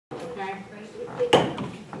Okay.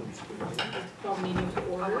 Call meeting to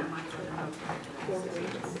order.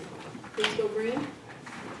 Please go Brand.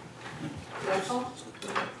 Roll call.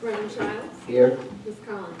 Reverend Childs. Here. Ms.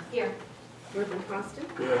 Collins. Here. Reverend Costa.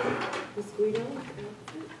 Here. Ms. Guido is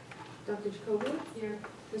absent. Dr. Jacobi. Here.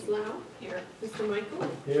 Ms. Lau. Here. Mr. Michael.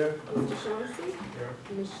 Here. Mr. Shaughnessy. Here.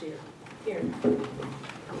 And Ms. Shear. Here.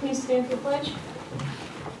 Please stand for pledge.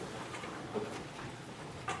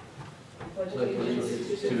 Pledge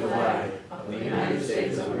allegiance to the flag of the United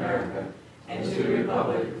States of America and to the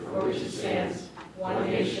republic for which it stands, one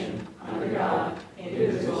nation, under God,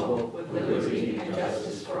 indivisible, with liberty and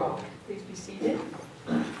justice for all. Please be seated.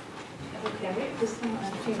 Okay, this time I'll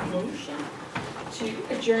entertain a motion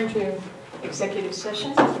to adjourn to executive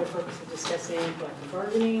sessions for the purpose of discussing collective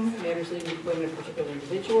bargaining, matters leading to employment of particular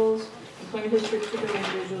individuals, employment history of particular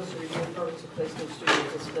individuals, to review the purpose of placement of student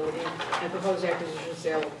with disability, and proposed acquisition,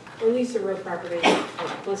 sale, or lease of real property, or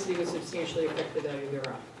publicity would substantially affect the value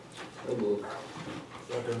thereof. So moved.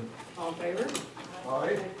 Second. All in favor?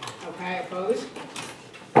 Aye. Okay, opposed?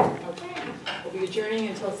 Okay, we'll be adjourning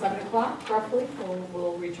until 7 o'clock roughly.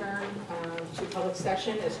 We'll return to public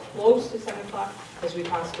session as close to 7 o'clock as we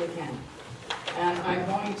possibly can. And I'm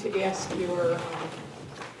going to ask your,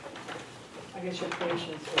 I guess your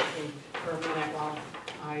patience with me for a minute while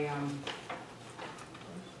I,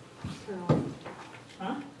 Turn on.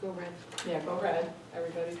 huh? Go red. Yeah, go red,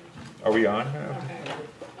 everybody. Are we on now? Okay.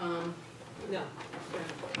 No.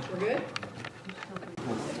 We're good?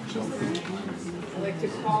 I'd like to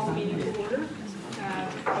call the meeting to order,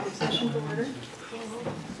 public session to order.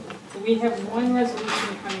 So we have one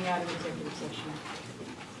resolution coming out of executive session.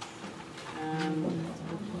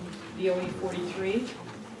 BOE 43,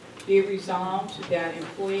 be it resolved that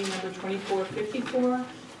employee number 2454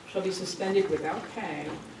 shall be suspended without pay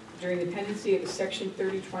during the pendency of the Section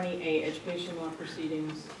 3020A education law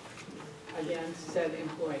proceedings against said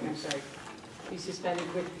employee. I'm sorry, be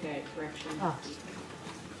suspended with pay, correction.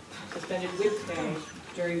 Suspended with pay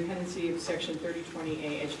during the pendency of Section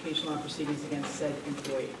 3020A education law proceedings against said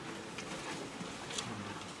employee.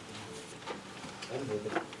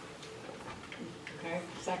 Okay,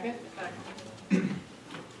 second? Second.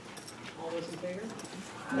 All those in favor?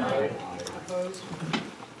 Aye. Opposed? All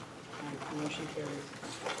right, the motion carries.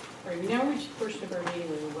 All right, we now reach the portion of our meeting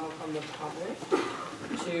where we welcome the public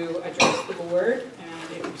to address the board.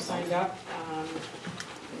 And if you've signed up,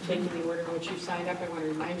 taking the order in which you signed up, I want to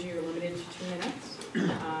remind you you're limited to 2 minutes.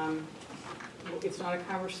 It's not a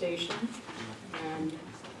conversation.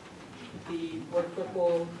 The board clerk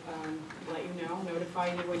will let you know,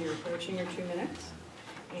 notify you when you're approaching your 2 minutes.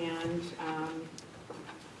 And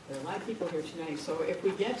there are a lot of people here tonight, so if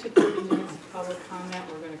we get to 30 minutes of public comment,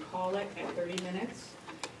 we're going to call it at 30 minutes.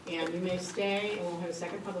 And you may stay, and we'll have a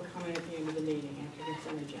second public comment at the end of the meeting after the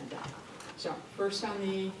consent agenda. So first on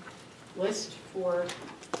the list for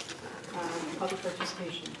public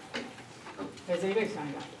participation. Has anybody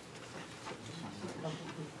signed up?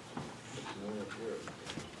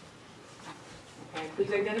 Okay,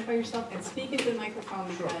 please identify yourself and speak into the microphone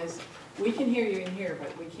because we can hear you in here,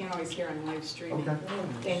 but we can't always hear on live streaming. Okay.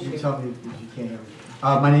 Thank you. Tell me if you can't hear me.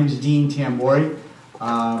 My name is Dean Tambori.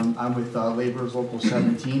 I'm with Laborers Local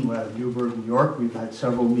 17. We're out of Newburgh, New York. We've had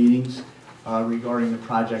several meetings regarding the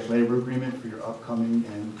project labor agreement for your upcoming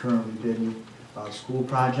and currently bidding school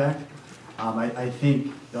project. I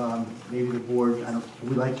think maybe the board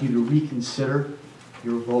would like you to reconsider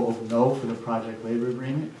your vote of no for the project labor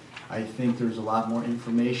agreement. I think there's a lot more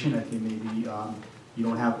information. I think maybe you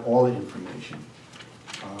don't have all the information.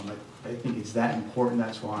 I think it's that important.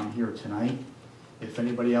 That's why I'm here tonight. If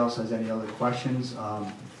anybody else has any other questions,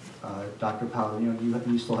 Dr. Palladino,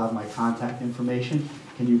 you still have my contact information.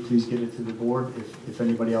 Can you please get it to the board if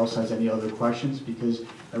anybody else has any other questions? Because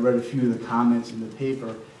I read a few of the comments in the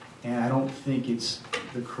paper, and I don't think it's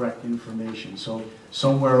the correct information. So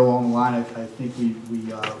somewhere along the line, I think we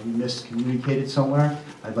miscommunicated somewhere.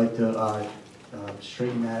 I'd like to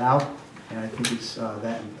straighten that out, and I think it's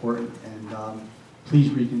that important. And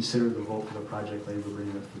please reconsider the vote for the project labor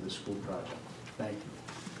agreement for the school project. Thank you.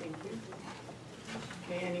 Thank you.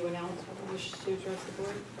 Okay, anyone else wish to address the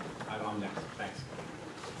board? I'm next. Thanks.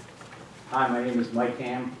 Hi, my name is Mike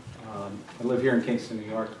Ham. I live here in Kingston, New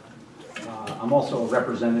York. I'm also a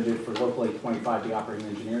representative for Local 825, the operating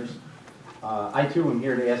engineers. I too am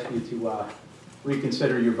here to ask you to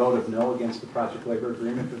reconsider your vote of no against the project labor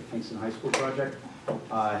agreement for the Kingston High School project.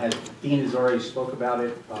 As Dean has already spoke about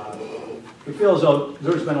it, we feel as though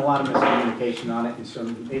there's been a lot of miscommunication on it and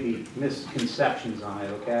some maybe misconceptions on it,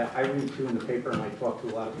 okay? I read too in the paper and I talk to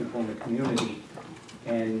a lot of people in the community,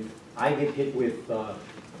 and I get hit with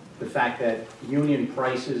the fact that union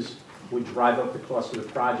prices would drive up the cost of the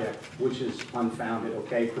project, which is unfounded,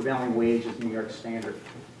 okay? Prevailing wage is New York standard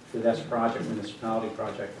for this project, municipality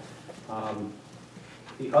project.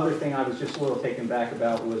 The other thing I was just a little taken back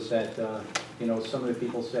about was that, you know, some of the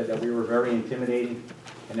people said that we were very intimidating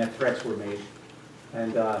and that threats were made.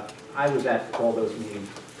 And I was at all those meetings.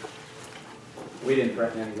 We didn't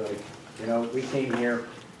threaten anybody. You know, we came here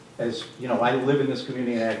as, you know, I live in this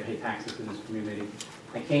community and I pay taxes in this community.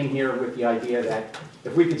 I came here with the idea that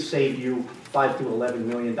if we could save you $5 to $11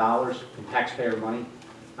 million in taxpayer money,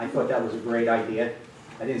 I thought that was a great idea.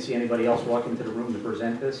 I didn't see anybody else walk into the room to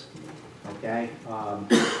present this, okay?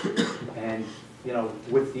 And, you know,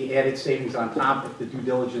 with the added savings on top, if the due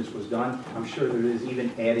diligence was done, I'm sure there is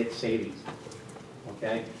even added savings,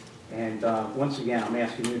 okay? And once again, I'm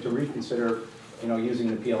asking you to reconsider, you know,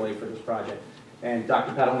 using the PLA for this project. And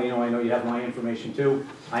Dr. Padalino, I know you have my information too.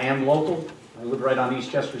 I am local. I live right on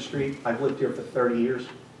East Chester Street. I've lived here for 30 years,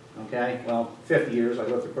 okay? Well, 50 years. I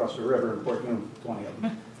lived across the river in Port Hume, 20 of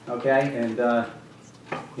them, okay? And,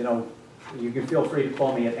 you know, you can feel free to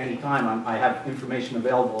call me at any time. I have information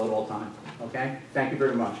available at all times, okay? Thank you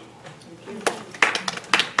very much. Thank you.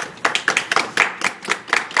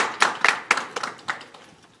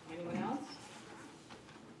 Anyone else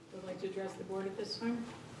would like to address the board at this time?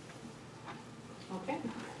 Okay,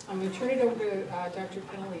 I'm going to turn it over to Dr.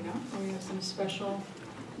 Padalino, and we have some special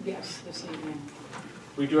guests this evening.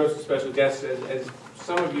 We do have some special guests, as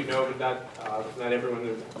some of you know, but not everyone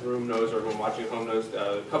in the room knows or everyone watching at home knows.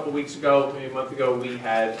 A couple weeks ago, maybe a month ago, we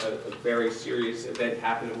had a very serious event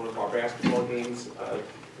happen in one of our basketball games.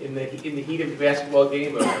 In the heat of the basketball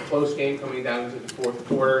game, a close game coming down into the fourth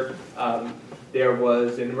quarter, there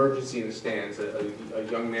was an emergency in the stands. A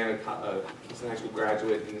young man, a Kingston High School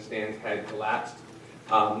graduate in the stands, had collapsed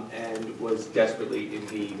and was desperately in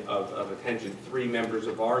need of attention. 3 members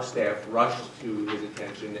of our staff rushed to his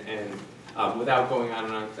attention, and without going on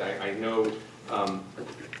and on, I know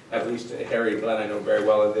at least Harry and Glenn I know very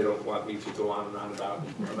well, and they don't want me to go on and on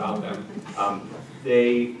about them.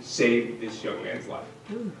 They saved this young man's life.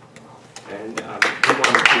 And we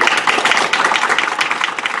wanted to...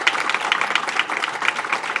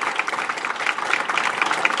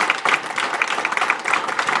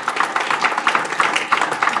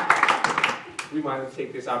 We wanted to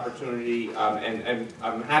take this opportunity, and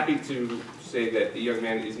I'm happy to say that the young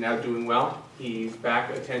man is now doing well. He's back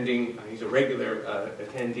attending, he's a regular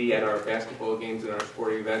attendee at our basketball games and our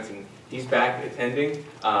sporting events, and he's back attending.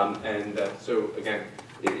 So again,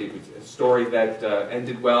 it was a story that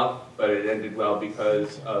ended well, but it ended well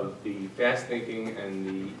because of the fast thinking and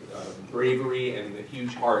the bravery and the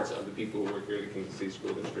huge hearts of the people who work here at the Kingston City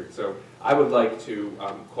School District. So I would like to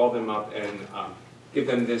call them up and give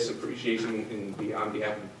them this appreciation on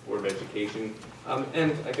behalf of the Board of Education,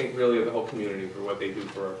 and I think really of the whole community for what they do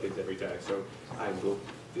for our kids every day. So I will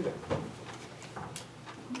do that.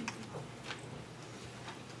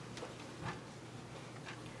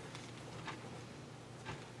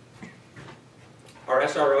 Our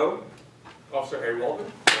SRO, Officer Harry Walden.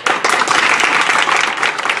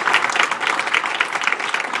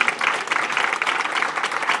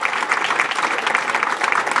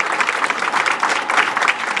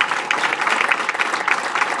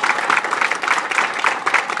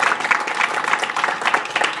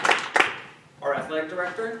 Our Athletic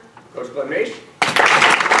Director, Coach Glenn Maish.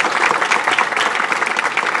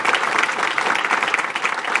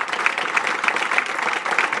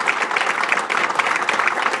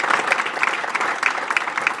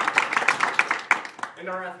 And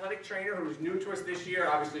our athletic trainer, who's new to us this year,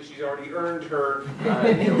 obviously she's already earned her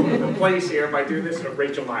place here by doing this,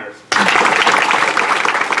 Rachel Myers.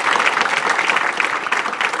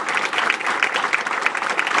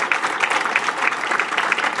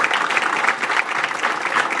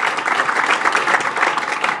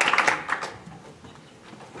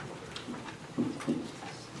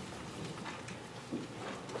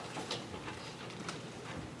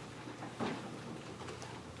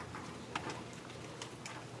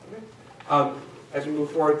 As we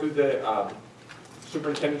move forward through the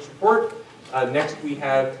superintendent's report, next we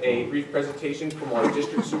have a brief presentation from our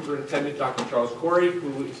district superintendent, Dr. Charles Corey,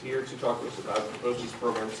 who is here to talk to us about BOCES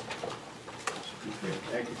programs.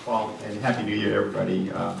 Thank you, Paul, and Happy New Year, everybody.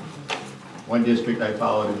 One district I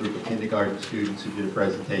followed a group of kindergarten students who did a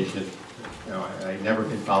presentation. You know, I never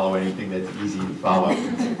can follow anything that's easy to follow.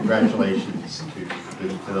 Congratulations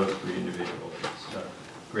to those 3 individuals. It's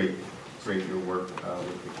great your work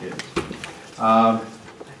with the kids.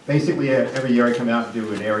 Basically, every year I come out and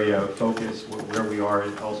do an area of focus, where we are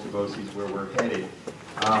at Ulster BOCES, where we're headed.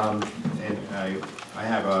 And I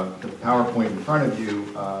have the PowerPoint in front of you.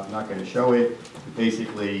 I'm not going to show it,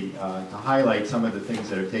 basically to highlight some of the things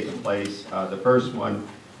that have taken place. The first one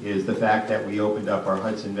is the fact that we opened up our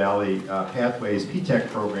Hudson Valley Pathways P-TECH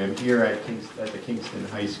program here at the Kingston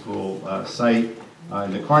High School site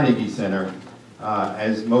in the Carnegie Center.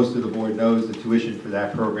 As most of the board knows, the tuition for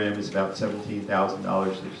that program is about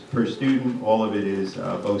 $17,000 per student. All of it is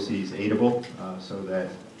BOCES aidable, so that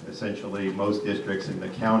essentially most districts in the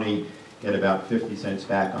county get about 50 cents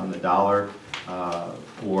back on the dollar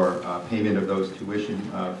for payment of those tuition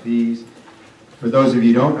fees. For those of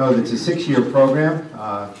you who don't know, it's a 6-year program.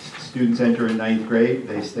 Students enter in 9th grade.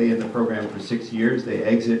 They stay in the program for 6 years. They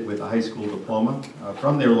exit with a high school diploma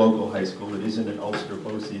from their local high school. It isn't an Ulster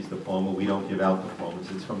BOCES diploma. We don't give out diplomas.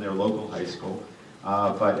 It's from their local high school.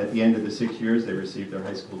 But at the end of the 6 years, they receive their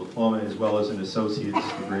high school diploma as well as an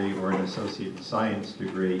associate's degree or an associate in science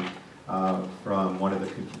degree from one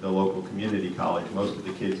of the local community college. Most of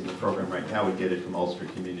the kids in the program right now would get it from Ulster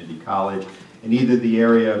Community College in either the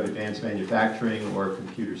area of advanced manufacturing or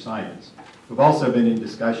computer science. We've also been in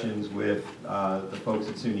discussions with the folks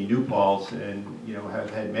at SUNY New Paltz and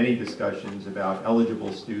have had many discussions about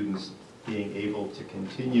eligible students being able to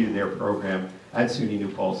continue their program at SUNY New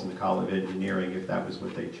Paltz in the College of Engineering if that was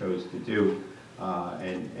what they chose to do.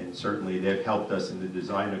 And certainly they've helped us in the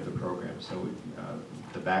design of the program, so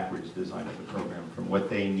the backwards design of the program from what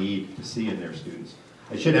they need to see in their students.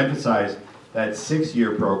 I should emphasize that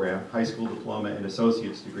 6-year program, high school diploma and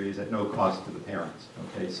associate's degree, is at no cost to the parents.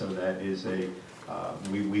 Okay, so that is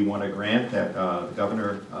we won a grant that the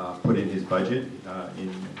governor put in his budget.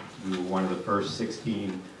 We were one of the first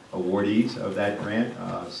 16 awardees of that grant.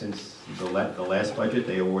 Since the last budget,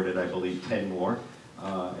 they awarded, I believe, 10 more.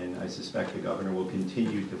 And I suspect the governor will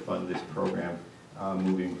continue to fund this program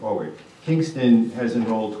moving forward. Kingston has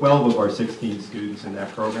enrolled 12 of our 16 students in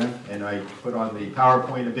that program, and I put on the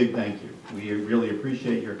PowerPoint a big thank you. We really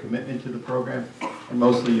appreciate your commitment to the program, and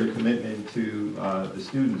mostly your commitment to the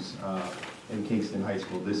students in Kingston High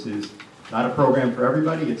School. This is not a program for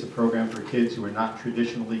everybody. It's a program for kids who are not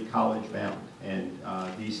traditionally college-bound, and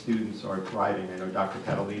these students are thriving. I know Dr.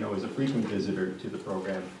 Catalino is a frequent visitor to the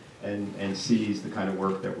program and sees the kind of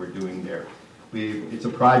work that we're doing there. It's a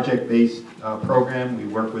project-based program. We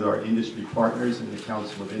work with our industry partners in the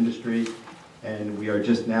Council of Industry, and we are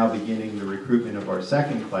just now beginning the recruitment of our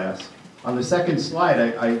second class. On the second slide,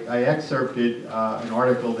 I excerpted an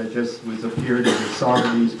article that just appeared in the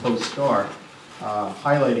Saugerties Post-Star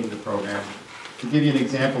highlighting the program. To give you an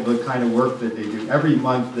example of the kind of work that they do, every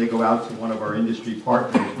month they go out to one of our industry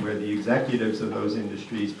partners where the executives of those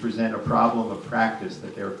industries present a problem of practice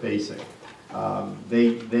that they're facing.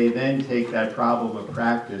 They then take that problem of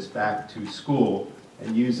practice back to school,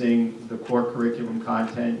 and using the core curriculum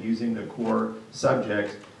content, using the core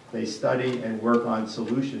subjects, they study and work on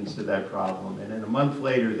solutions to that problem. And then a month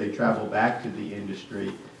later, they travel back to the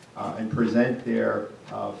industry and present their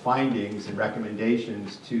findings and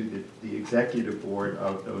recommendations to the executive board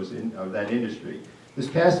of that industry. This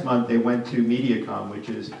past month, they went to Mediacom, which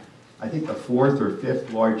is, I think, the 4th or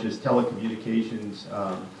 5th largest telecommunications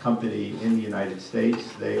company in the United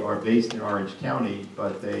States. They are based in Orange County,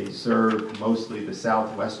 but they serve mostly the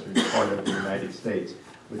southwestern part of the United States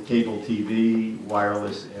with cable TV,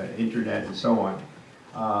 wireless internet, and so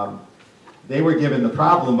on. They were given the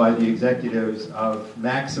problem by the executives of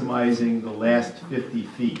maximizing the last 50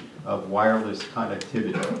 feet of wireless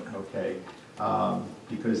connectivity, okay?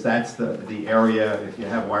 Because that's the area, if you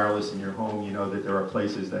have wireless in your home, you know that there are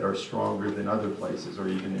places that are stronger than other places, or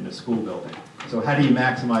even in a school building. So how do you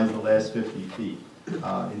maximize the last 50 feet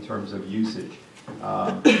in terms of usage?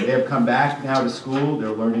 They have come back now to school. They're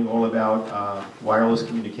learning all about wireless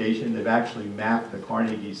communication. They've actually mapped the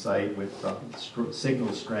Carnegie site with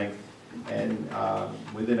signal strength. And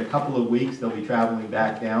within a couple of weeks, they'll be traveling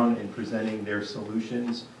back down and presenting their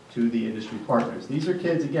solutions to the industry partners. These are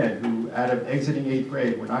kids, again, who out of exiting 8th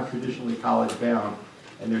grade were not traditionally college bound,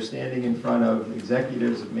 and they're standing in front of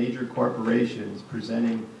executives of major corporations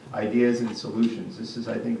presenting ideas and solutions. This is,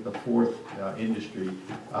 I think, the 4th industry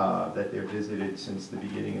that they've visited since the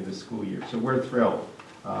beginning of the school year. So we're thrilled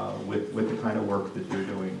with the kind of work that they're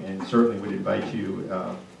doing, and certainly would invite you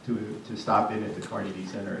to stop in at the Carnegie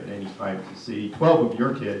Center at any time to see 12 of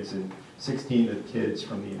your kids and 16 of the kids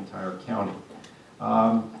from the entire county.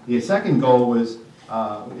 The second goal is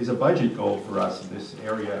a budget goal for us in this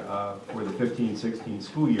area for the 15-16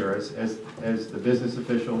 school year. As the business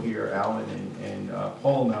official here, Alan and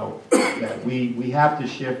Paul know, that we have to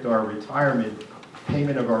shift our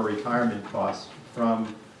payment of our retirement costs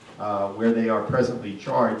from where they are presently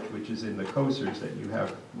charged, which is in the COSERs that you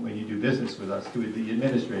have when you do business with us, to the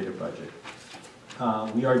administrative budget.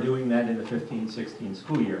 We are doing that in the 15-16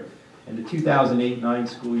 school year. In the 2008-9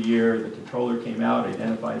 school year, the controller came out,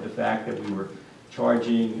 identified the fact that we were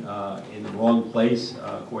charging in the wrong place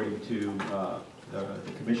according to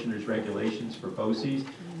the commissioner's regulations for BOCES.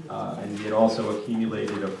 And we had also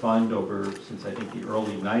accumulated a fund over, since I think the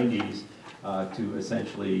early 90s, to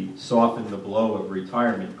essentially soften the blow of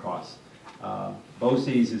retirement costs.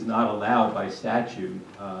 BOCES is not allowed by statute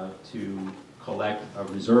to collect a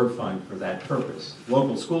reserve fund for that purpose.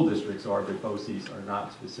 Local school districts are, but BOCES are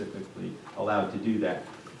not specifically allowed to do that.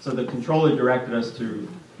 So the controller directed us to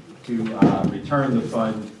return the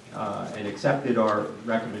fund and accepted our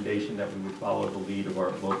recommendation that we would follow the lead of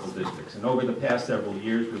our local districts. And over the past several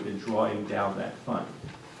years, we've been drawing down that fund.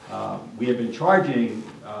 We have been charging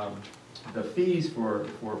the fees for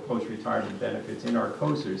post-retirement benefits in our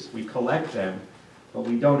COSRs. We collect them, but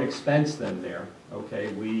we don't expense them there,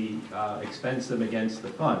 okay? We expense them against the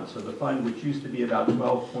fund. So the fund, which used to be about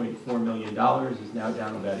 $12.4 million, is now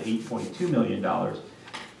down to about $8.2 million.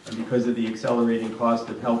 And because of the accelerating cost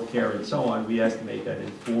of health care and so on, we estimate that in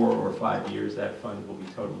 4 or 5 years, that fund will be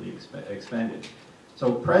totally expended.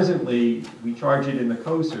 So presently, we charge it in the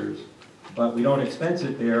COSRs, but we don't expense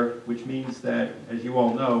it there, which means that, as you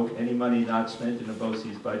all know, any money not spent in a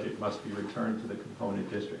BOCES budget must be returned to the component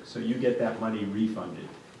district. So you get that money refunded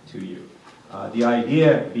to you. The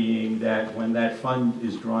idea being that when that fund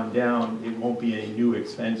is drawn down, it won't be a new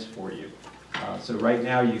expense for you. So right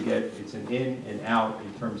now you get, it's an in and out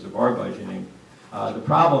in terms of our budgeting. The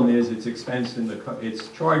problem is it's expensed in it's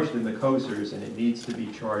charged in the COSRs and it needs to be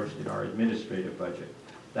charged in our administrative budget.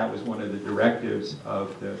 That was one of the directives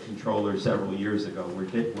of the controller several years ago.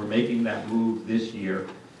 We're making that move this year.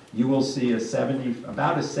 You will see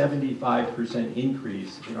about a 75%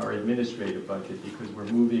 increase in our administrative budget because we're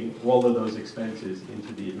moving all of those expenses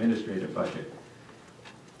into the administrative budget.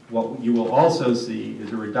 What you will also see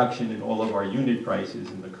is a reduction in all of our unit prices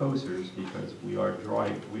in the COSRs because we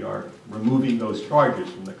are removing those charges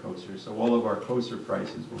from the COSRs. So all of our COSR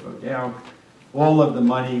prices will go down. All of the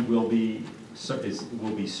money will be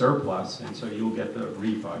surplus, and so you'll get the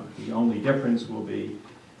refund. The only difference will be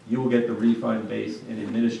you will get the refund based in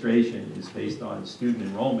administration is based on student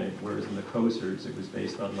enrollment, whereas in the COSRs it was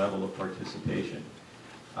based on level of participation.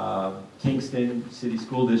 Kingston City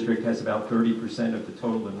School District has about 30% of the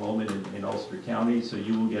total enrollment in Ulster County, so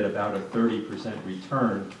you will get about a 30%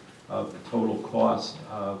 return of the total cost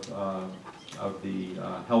of the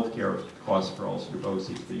healthcare costs for Ulster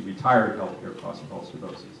BOCES, the retired healthcare costs for Ulster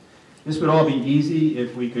BOCES. This would all be easy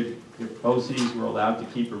if BOCES were allowed to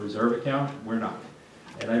keep a reserve account. We're not.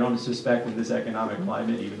 And I don't suspect in this economic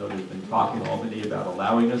climate, even though there's been talk in Albany about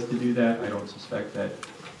allowing us to do that, I don't suspect that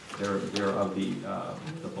they're of the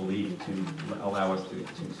belief to allow us to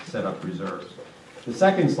set up reserves. The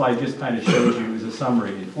second slide just kind of shows you is a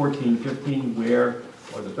summary in 14-15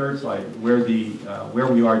 or the third slide, where we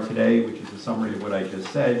are today, which is a summary of what I just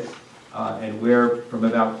said, and where from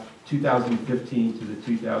about 2015 to the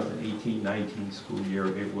 2018-19 school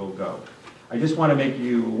year it will go. I just want to make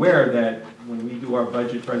you aware that when we do our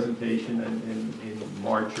budget presentation in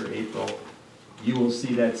March or April, you will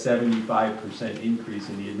see that 75% increase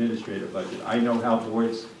in the administrative budget. I know how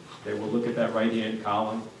boards, they will look at that right-hand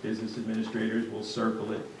column, business administrators will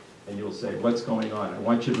circle it, and you'll say, what's going on? I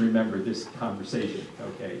want you to remember this conversation,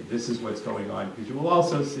 okay? This is what's going on, because you will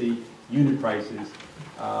also see unit prices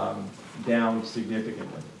down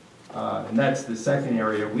significantly. And that's the second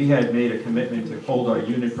area. We had made a commitment to hold our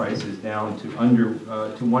unit prices down to under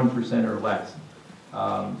to 1% or less.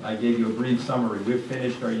 I gave you a brief summary. We've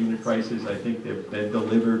finished our unit prices. I think they've been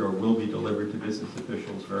delivered or will be delivered to business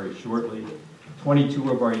officials very shortly. 22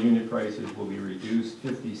 of our unit prices will be reduced.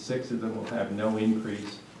 56 of them will have no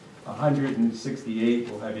increase. 168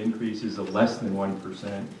 will have increases of less than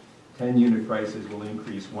 1%. 10 unit prices will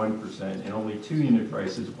increase 1%, and only 2 unit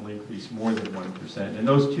prices will increase more than 1%. And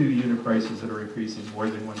those 2 unit prices that are increasing more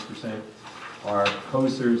than 1% are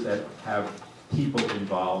COSRs that have people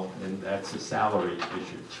involved, and that's a salary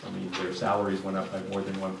issue. I mean, their salaries went up by more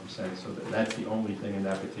than 1%, so that's the only thing in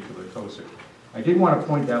that particular COSR. I did want to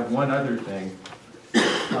point out one other thing,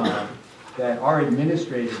 that our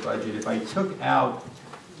administrative budget, if I took out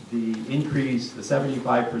the increase, the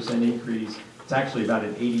 75% increase, it's actually about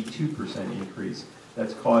an 82% increase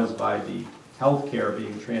that's caused by the health care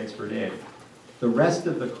being transferred in. The rest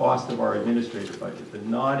of the cost of our administrative budget, the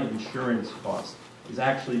non-insurance cost, has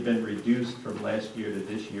actually been reduced from last year to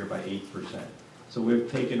this year by 8%. So we've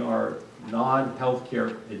taken our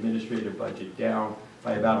non-healthcare administrative budget down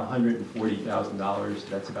by about $140,000.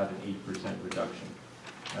 That's about an 8% reduction.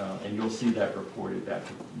 And you'll see that reported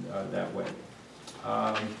that way.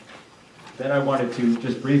 Then I wanted to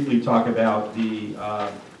just briefly talk about the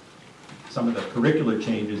some of the curricular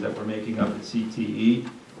changes that we're making up at CTE.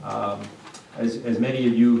 As many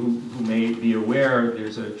of you who may be aware,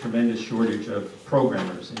 there's a tremendous shortage of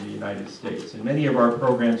programmers in the United States. And many of our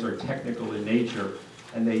programs are technical in nature,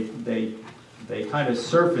 and they kind of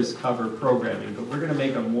surface cover programming, but we're going to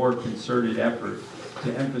make a more concerted effort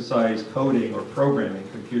to emphasize coding or programming,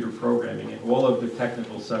 computer programming, in all of the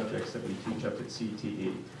technical subjects that we teach up at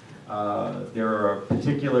CTE. There are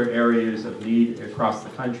particular areas of need across the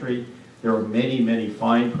country. There are many, many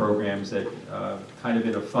fine programs that kind of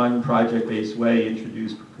in a fun, project-based way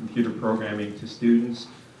introduce computer programming to students.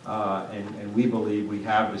 And we believe we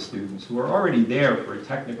have the students who are already there for a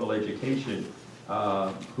technical education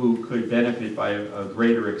who could benefit by a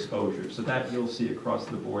greater exposure. So that you'll see across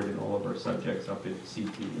the board in all of our subjects up at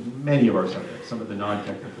CTE, many of our subjects. Some of the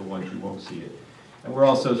non-technical ones you won't see it. And we're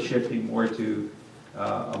also shifting more to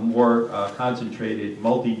a more concentrated,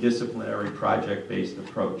 multidisciplinary, project-based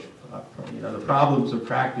approach. The problems of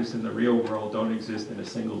practice in the real world don't exist in a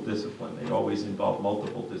single discipline. They always involve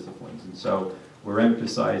multiple disciplines. And so we're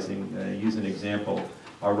emphasizing, use an example,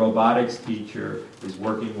 our robotics teacher is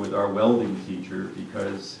working with our welding teacher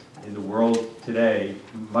because in the world today,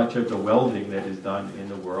 much of the welding that is done in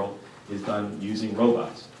the world is done using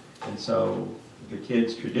robots. And so the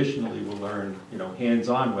kids traditionally will learn,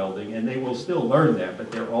 hands-on welding, and they will still learn that,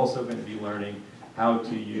 but they're also going to be learning how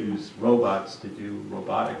to use robots to do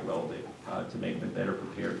robotic welding to make them better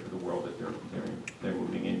prepared for the world that they're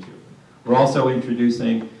moving into. We're also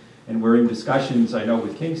introducing, and we're in discussions, I know,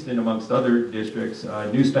 with Kingston, amongst other districts,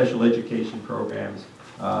 new special education programs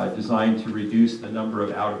designed to reduce the number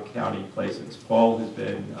of out-of-county placements. Paul has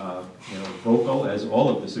been vocal, as all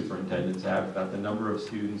of the superintendents have, about the number of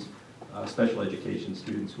students, special education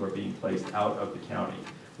students, who are being placed out of the county.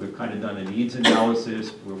 We've kind of done a needs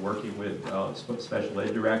analysis. We're working with special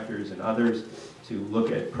ed directors and others to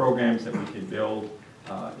look at programs that we can build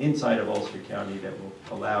inside of Ulster County that will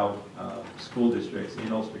allow school districts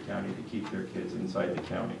in Ulster County to keep their kids inside the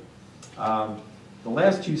county. The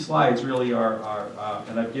last two slides really are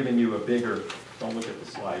and I've given you a bigger, don't look at the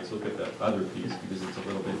slides, look at the other piece because it's a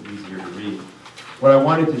little bit easier to read. What I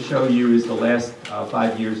wanted to show you is the last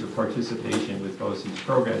 5 years of participation with BOCES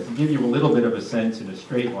programs to give you a little bit of a sense in a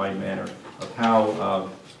straight line manner of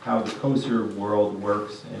how the COSER world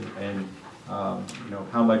works and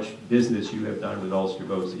how much business you have done with Ulster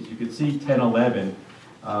BOCES. You can see 10-11,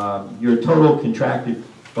 your total contracted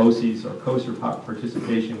BOCES or COSER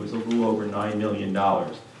participation was a little over $9 million.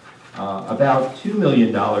 About $2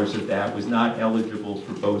 million of that was not eligible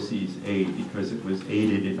for BOCES aid because it was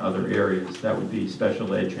aided in other areas. That would be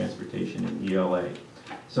special ed, transportation, and ELA.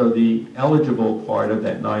 So the eligible part of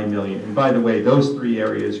that $9 million, and by the way, those three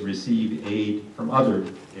areas receive aid from other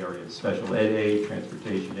areas, special ed aid,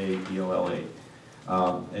 transportation aid, ELL aid.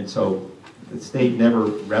 And so the state never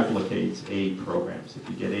replicates aid programs. If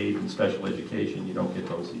you get aid in special education, you don't get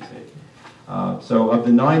BOCES aid. So of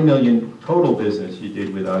the $9 million total business you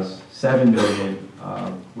did with us, $7 million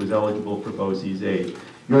was eligible for BOCES aid.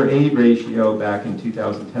 Your aid ratio back in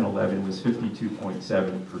 2010-11 was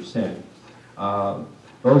 52.7%.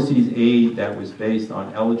 BOCES aid that was based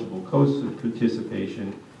on eligible COSER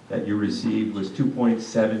participation that you received was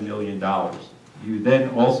 $2.7 million. You then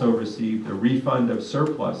also received a refund of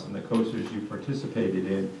surplus in the COSERs you participated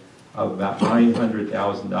in of about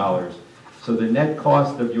 $900,000. So the net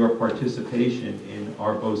cost of your participation in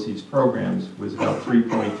our BOCES programs was about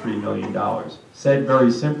 $3.3 million. Said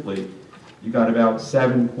very simply, you got about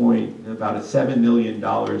 $7 million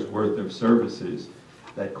worth of services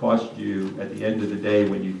that cost you, at the end of the day,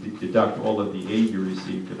 when you deduct all of the aid you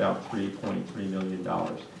received, about $3.3 million.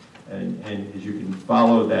 And as you can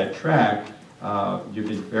follow that track, you've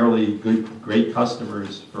been fairly great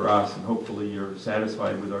customers for us, and hopefully you're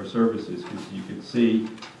satisfied with our services, because you can see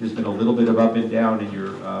there's been a little bit of up and down in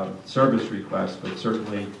your service requests, but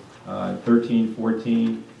certainly 13,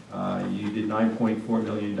 14, you did $9.4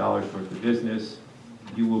 million worth of business.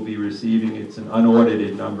 You will be receiving, it's an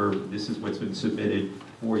unaudited number, this is what's been submitted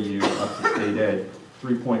for you up to state ed,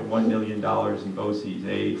 $3.1 million in BOCES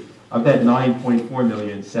aid. Of that $9.4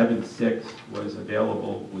 million, 7.6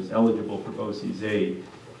 was eligible for BOCES aid.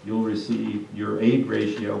 You'll receive, your aid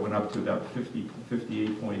ratio went up to about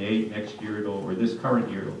 58.8. Next year, or this current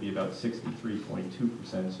year, it'll be about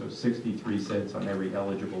 63.2%. So 63 cents on every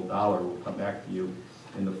eligible dollar will come back to you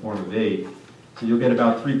in the form of aid. So you'll get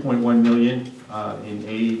about 3.1 million in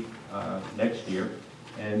aid next year.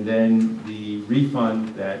 And then the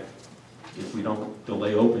refund that, if we don't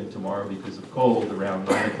delay open tomorrow because of cold, around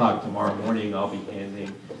 9 o'clock tomorrow morning, I'll be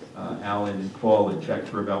handing Alan and Paul a check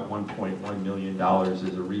for about $1.1 million as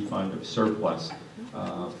a refund of surplus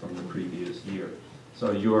from the previous year.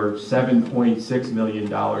 So your $7.6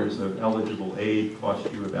 million of eligible aid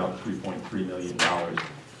cost you about $3.3 million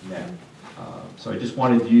net. So I just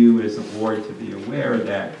wanted you as a board to be aware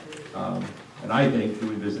that, and I think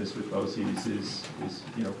doing business with BOCES is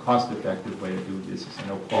cost-effective way of doing business. I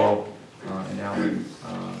know Paul and Alan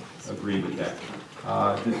agree with that.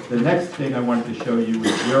 The next thing I wanted to show you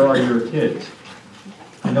is where are your kids?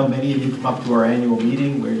 I know many of you come up to our annual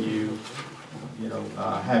meeting where you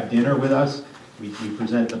have dinner with us. We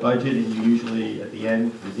present the budget, and you usually, at the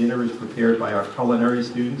end, the dinner is prepared by our culinary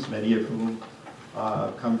students, many of whom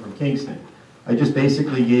come from Kingston. I just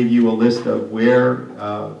basically gave you a list of where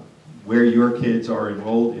your kids are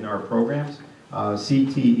enrolled in our programs.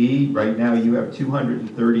 CTE, right now you have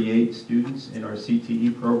 238 students in our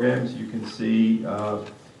CTE programs. You can see,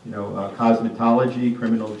 cosmetology,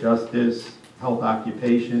 criminal justice, health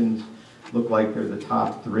occupations, look like they're the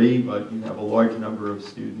top 3, but you have a large number of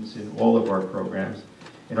students in all of our programs.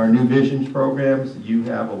 In our New Visions programs, you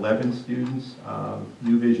have 11 students,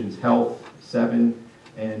 New Visions Health, 7,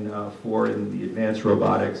 and 4 in the Advanced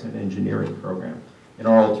Robotics and Engineering program. In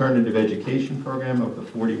our Alternative Education program, of the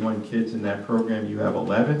 41 kids in that program, you have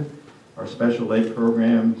 11. Our Special Ed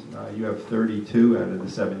programs, you have 32 out of the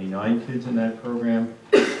 79 kids in that program.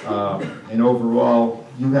 And overall,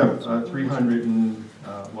 you have 300 and,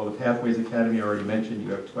 the Pathways Academy I already mentioned, you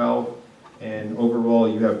have 12. And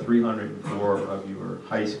overall, you have 304 of your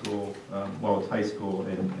high school, it's high school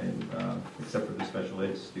and except for the special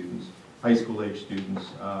ed students, high school age students,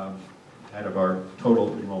 out of our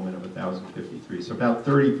total enrollment of 1,053. So about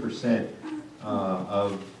 30%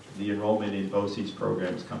 of the enrollment in BOCES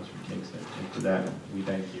programs comes from Kingston, and for that, we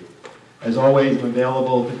thank you. As always, I'm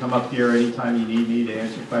available to come up here anytime you need me to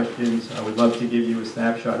answer questions. I would love to give you a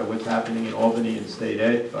snapshot of what's happening in Albany and State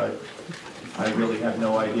Ed, but I really have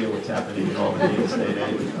no idea what's happening in Albany and State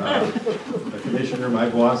Ed. The commissioner, my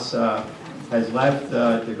boss, has left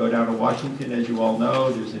to go down to Washington, as you all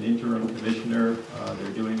know. There's an interim commissioner.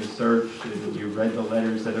 They're doing a search, and you read the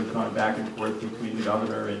letters that have gone back and forth between the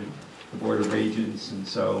governor and the Board of Regents, and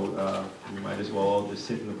so we might as well all just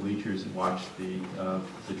sit in the bleachers and watch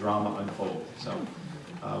the drama unfold. So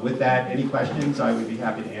with that, any questions, I would be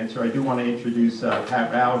happy to answer. I do want to introduce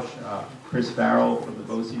Pat Rausch, Chris Farrell from the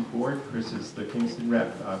BOCES board. Chris is the Kingston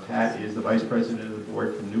rep. Pat is the vice president of the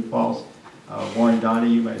board from New Paltz. Warren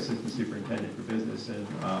Donahue, my assistant superintendent for business, and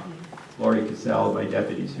Laurie Cassell, my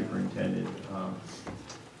deputy superintendent.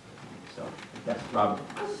 Yes, Rob.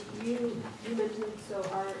 You mentioned, so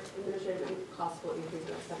our administrative costs will increase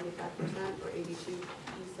about 75% or 82, you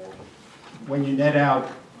said? When you net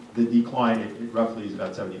out the decline, it roughly is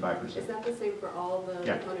about 75%. Is that the same for all the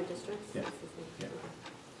Yeah. component districts? Yeah. It's the same?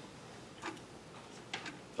 Yeah.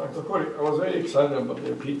 Dr. Corey, I was very excited about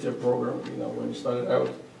the PTA program, when it started out.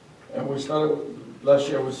 And we started last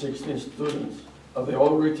year with 16 students. Are they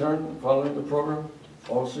all returned following the program?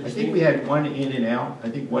 All 16? I think we had one in and out. I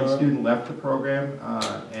think one student left the program,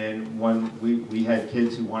 and we had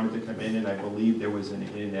kids who wanted to come in, and I believe there was an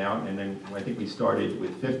in and out. And then I think we started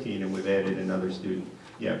with 15, and we've added another student.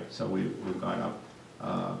 Yeah, so we've gone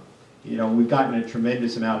up. We've gotten a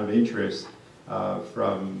tremendous amount of interest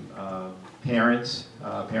from parents.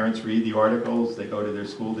 Parents read the articles. They go to their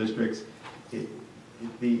school districts.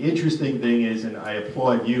 The interesting thing is, and I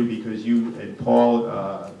applaud you because you and Paul,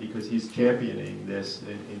 because he's championing this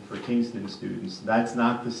for Kingston students, that's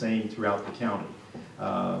not the same throughout the county.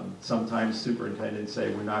 Sometimes superintendents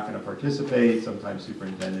say we're not going to participate. Sometimes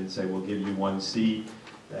superintendents say we'll give you one seat,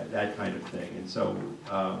 that kind of thing. And so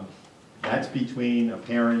that's between a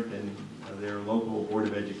parent and their local Board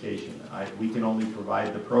of Education. We can only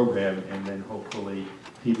provide the program, and then hopefully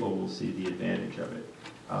people will see the advantage of it.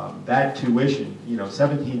 That tuition,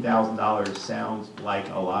 $17,000 sounds like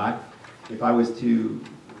a lot. If I was to,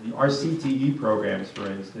 our CTE programs, for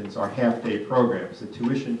instance, are half-day programs. The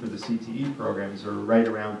tuition for the CTE programs are right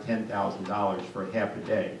around $10,000 for half a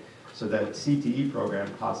day. So that CTE program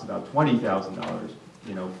costs about $20,000,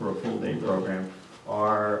 for a full-day program.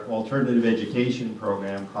 Our alternative education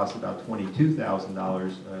program costs about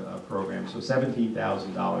 $22,000 a program, so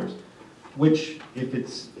 $17,000. Which,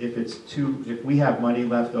 if we have money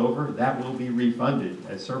left over, that will be refunded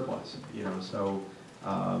as surplus. So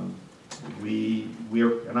and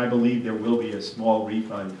I believe there will be a small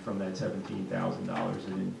refund from that $17,000,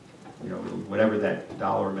 and whatever that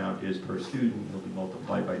dollar amount is per student will be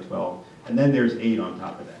multiplied by 12, and then there's 8 on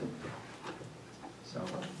top of that. So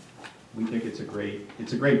we think it's a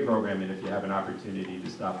great program, and if you have an opportunity to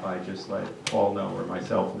stop by, just let Paul know or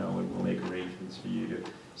myself know, and we'll make arrangements for you to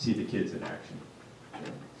see the kids in action.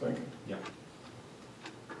 Thank you. Yeah.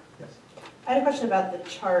 Yes. I had a question about the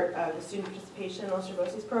chart of the student participation in Ulster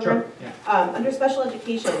BOCES program. Sure, yeah. Under special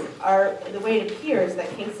education, the way it appears that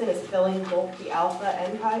Kingston is filling both the Alpha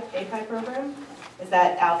and API program. Is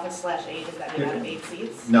that Alpha/8? Is that out of 8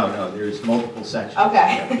 seats? No, there's multiple sections. Okay.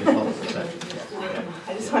 Yeah, there's multiple sections, yes.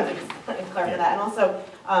 I just wanted to clarify that. And also,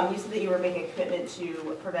 you said that you were making a commitment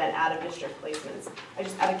to prevent out-of-district placements. I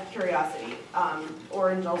just, out of curiosity,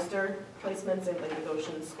 Orange Ulster placements in like the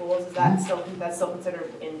Goshen schools, is that still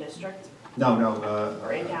considered in district No,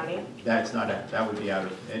 or in county? that's not, that would be out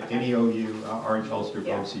of, any OU, Orange Ulster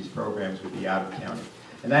Yeah. BOCES programs would be out of county.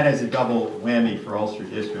 And that has a double whammy for Ulster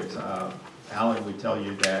districts. Alan would tell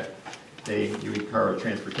you that you incur a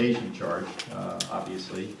transportation charge,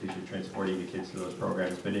 obviously, because you're transporting the kids to those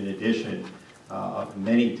programs. But in addition,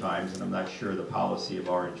 many times, and I'm not sure the policy of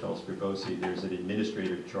Orange Ulster BOCES, there's an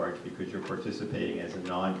administrative charge because you're participating as a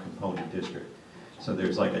non-component district. So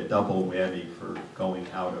there's like a double whammy for going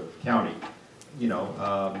out of county.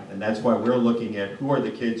 And that's why we're looking at who are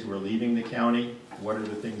the kids who are leaving the county, what are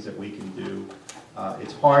the things that we can do.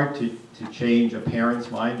 It's hard to change a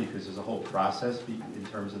parent's mind because there's a whole process in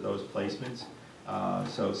terms of those placements.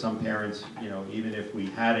 So some parents, even if we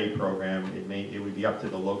had a program, it would be up to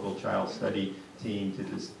the local child study team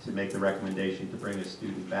to make the recommendation to bring a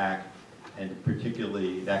student back. And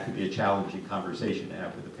particularly, that could be a challenging conversation to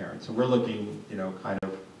have with the parents. So we're looking, kind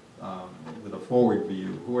of with a forward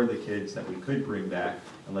view, who are the kids that we could bring back,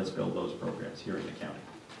 and let's build those programs here in the county.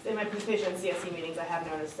 In my participation in CSE meetings, I have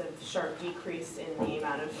noticed a sharp decrease in the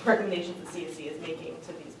amount of recommendations that CSE is making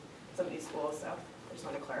to some of these schools, so I just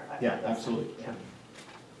want to clarify. Yeah, that. absolutely. Yeah.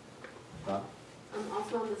 Bob?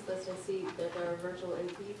 Also on this list, I see that there are virtual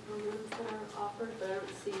AP programs that are offered, but I don't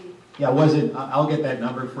see. Yeah, I'll get that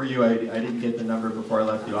number for you. I didn't get the number before I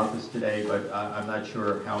left the office today, but I'm not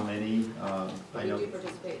sure how many. I know. We do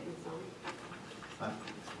participate in some.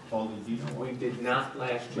 Paul, did you know? We did not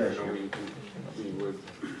last year, Last no, year. we would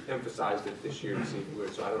emphasize it this year to see if we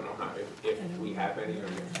would, so I don't know if we have any, or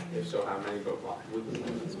if so, how many, but we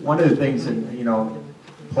One of the things that,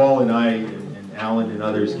 Paul and I and Alan and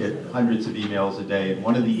others get hundreds of emails a day, and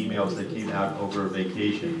one of the emails that came out over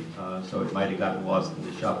vacation, so it might have gotten lost in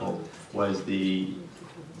the shuffle, was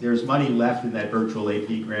there's money left in that virtual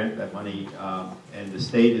AP grant, that money, and the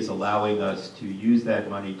state is allowing us to use that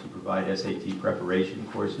money to provide SAT preparation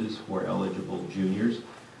courses for eligible juniors.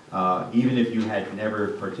 Even if you had never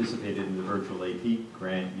participated in the virtual AP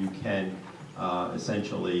grant, you can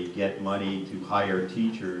essentially get money to hire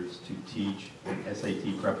teachers to teach an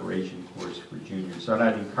SAT preparation course for juniors. So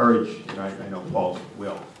I'd encourage, and I know Paul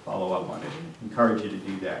will follow up on it, encourage you to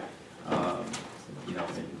do that.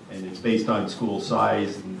 And it's based on school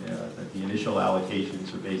size, and the initial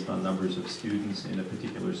allocations are based on numbers of students in a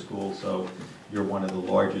particular school. So you're one of the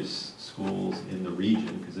largest schools in the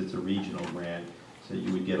region because it's a regional grant. So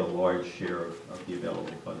you would get a large share of the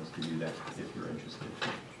available funds to do that if you're interested.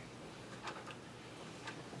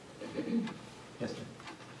 Yes, ma'am.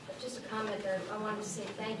 Just a comment there. I wanted to say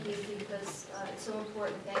thank you because it's so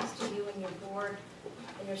important. Thanks to you and your board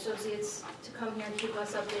and your associates to come here and keep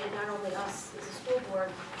us updated, not only us as a school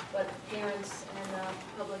board, but parents and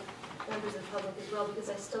members of the public as well, because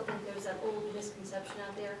I still think there's that old misconception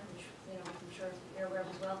out there, which I'm sure you're aware of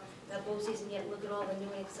as well, that BOCES, and yet look at all the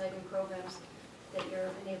new and exciting programs that you're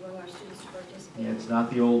enabling our students to participate in. Yeah, it's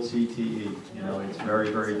not the old CTE, it's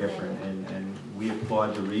very, very different, and we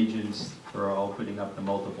applaud the regions for opening up the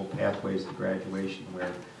multiple pathways to graduation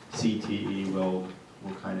where CTE will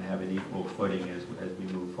kind of have an equal footing as we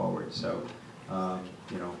move forward. So,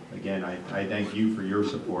 again, I thank you for your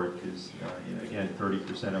support because, again,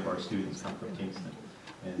 30% of our students come from Kingston.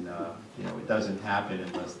 And, it doesn't happen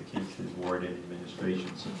unless the Kingston board and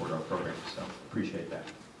administration support our program, so appreciate that.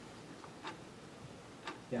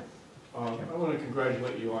 I want to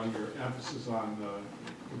congratulate you on your emphasis on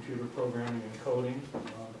computer programming and coding.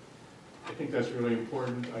 I think that's really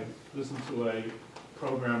important. I listened to a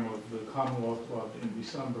program of the Commonwealth Club in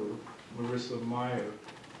December. Marissa Meyer,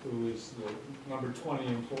 who is the number 20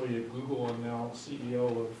 employee at Google and now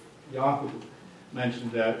CEO of Yahoo,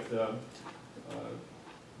 mentioned that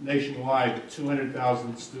nationwide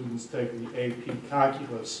 200,000 students take the AP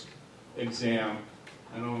Calculus exam,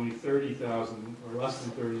 and only 30,000, or less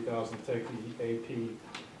than 30,000, take the AP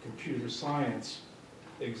Computer Science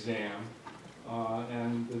exam,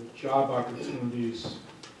 and the job opportunities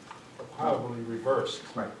are probably reversed.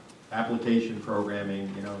 Right. Application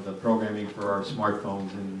programming, the programming for our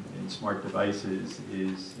smartphones and smart devices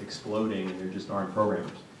is exploding, and there just aren't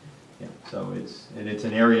programmers. Yeah. So it's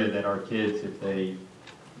an area that our kids, if they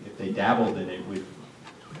dabbled in it,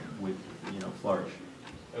 would flourish.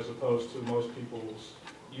 As opposed to most people's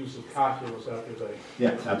use of calculus after they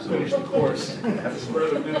Yeah, finish absolutely. the course. Spur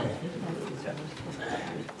them in. Any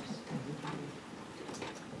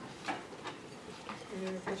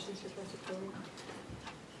other questions for Professor Corey?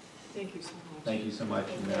 Thank you so much. Thank you so much.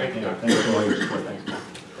 And, Thank you. Thanks for all your support. Thanks, Paul.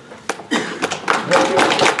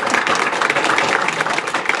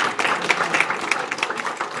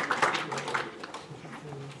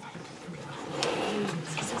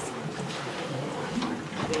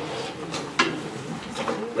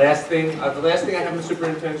 The last thing I have in the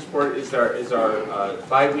superintendent's report is our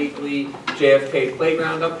bi-weekly JFK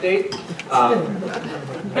playground update.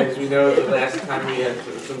 As we know, the last time we had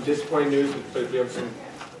some disappointing news, but we have some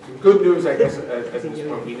good news, I guess, at this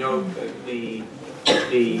point. We know that the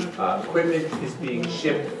equipment is being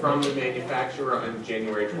shipped from the manufacturer on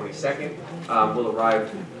January 22nd. Will arrive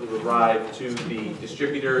to the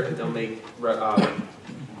distributor, and they'll make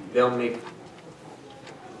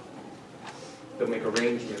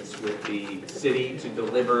arrangements with the city to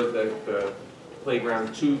deliver the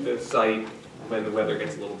playground to the site when the weather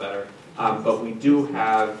gets a little better. But we do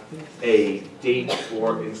have a date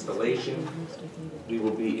for installation. We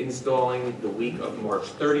will be installing the week of March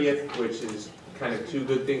 30th, which is kind of two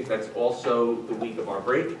good things. That's also the week of our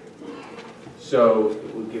break. So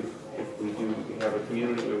when we have a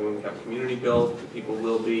community build, people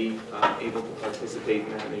will be able to participate in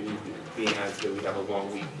that, maybe being as that we have a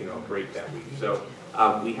long week, break that week. So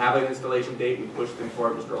we have an installation date. We pushed them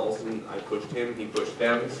for it. Mr. Olson, I pushed him, he pushed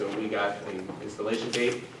them, so we got an installation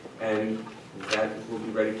date, and that will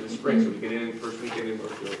be ready for the spring. So we get in first weekend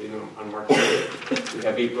on March 3rd. We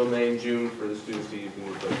have April, May, and June for the students to use the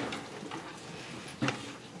new playground.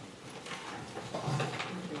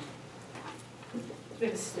 We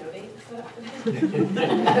have a snow date set up.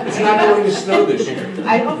 It's not going to snow this year.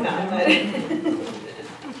 I hope not, but.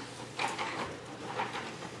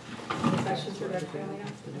 Any questions for Dr. Elliott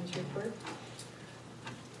on his report?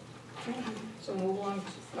 Okay, so move along.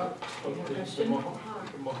 You have a question?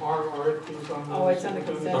 The Mahar RFP is on. Oh, it's on the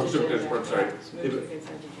consent agenda. superintendent's report, sorry. It's moved to the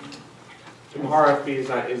consent agenda. The Mahar FB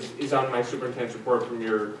is on my superintendent's report from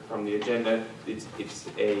the agenda. It's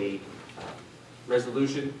a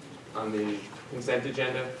resolution on the consent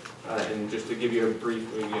agenda, and just to give you a brief,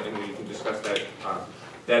 and you can discuss that.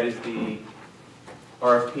 That is the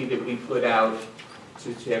RFP that we put out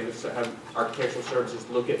to have architectural services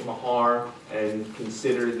look at Mahar and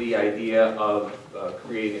consider the idea of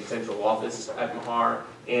creating a central office at Mahar,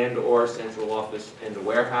 and/or central office and a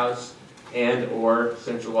warehouse, and/or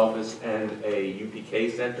central office and a UPK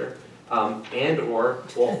center, and/or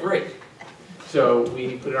all three. So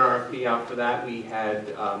we put an RFP out for that. We had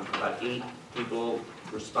about 8 people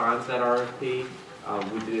respond to that RFP.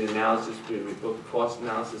 We did an analysis, we booked cost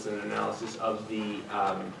analysis and analysis of the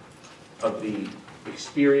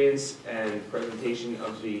experience and presentation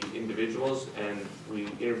of the individuals, and we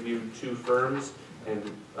interviewed 2 firms. And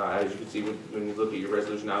as you can see when you look at your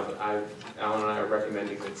resolution now, Alan and I are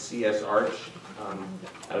recommending that CS Arch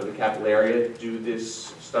out of the capital area do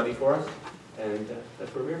this study for us, and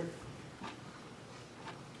that's where we are.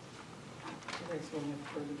 Okay, so we'll have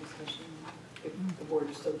further discussion if the board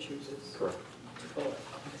so chooses. Correct. To pull it.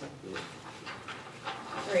 Okay.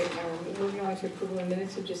 All right, moving on to approval of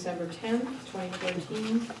minutes of December 10th,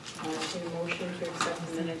 2014. A motion to accept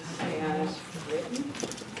the minutes as written.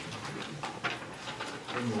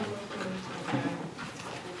 Okay.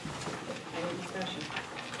 Any discussion?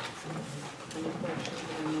 Any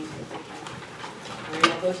questions? All right,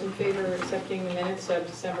 all those in favor of accepting the minutes of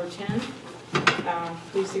December 10th,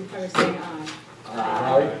 please signify by saying aye.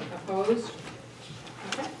 Aye. Opposed?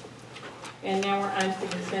 Okay. And now we're on to the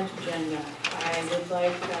consent agenda. I would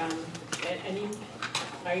like any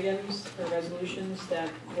items or resolutions that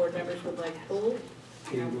board members would like pulled.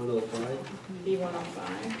 B105. B105.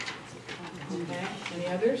 Okay, any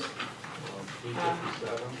others?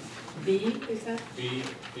 B57. B, is that? B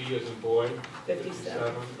as in boy.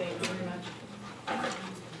 57. Thank you very much. And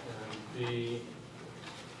B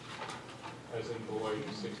as in boy,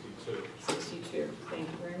 62. 62. Thank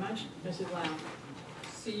you very much. Mrs. Lau.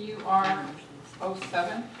 CUR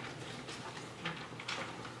 07.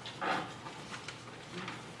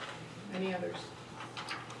 Any others?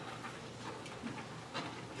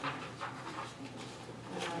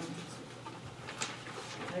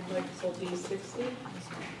 I'd like to pull D60.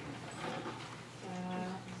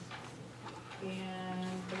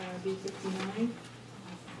 And D59.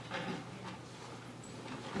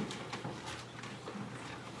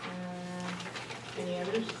 Any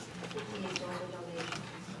others? 58 is also a donation.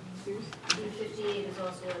 Excuse? B58 is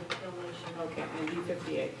also a donation. Okay, and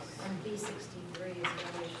D58. And B63 is a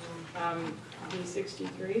donation.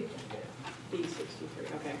 D63.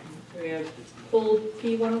 B63, okay. We have pulled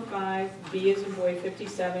P105, B as in boy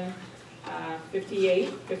 57, 58,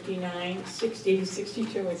 59, 60,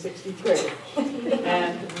 62, and 63.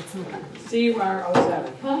 And CUR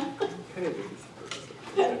 07.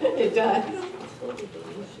 It does.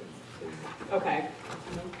 Okay.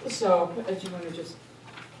 So, do you want to just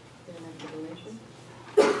get an extra donation?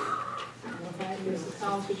 Okay, Mrs.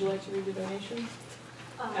 Collins, would you like to read the donation?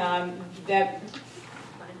 That,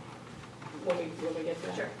 will we get to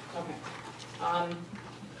that? Sure. Okay.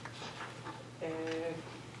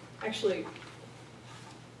 Actually,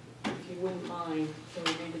 if you wouldn't mind, can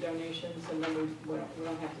we read the donations, and then we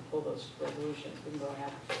don't have to pull those resolutions, we can go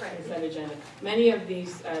ahead. Right. Consent agenda. Many of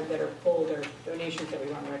these that are pulled are donations that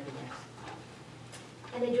we want to recognize.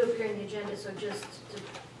 And they do appear in the agenda, so just to,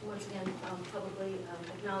 once again, publicly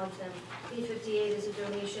acknowledge them. B58 is a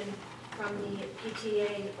donation from the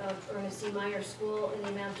PTA of Ernest C. Meyer School in the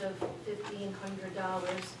amount of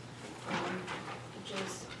 $1,500, which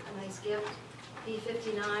is a nice gift.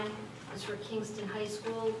 B59 is for Kingston High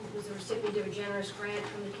School, who was the recipient of a generous grant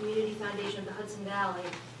from the Community Foundation of the Hudson Valley,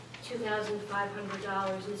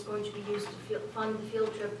 $2,500, and it's going to be used to fund the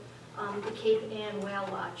field trip, the Cape Ann Whale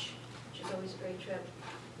Watch, which is always a great trip.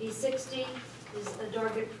 B60 is a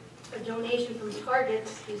donation from Target,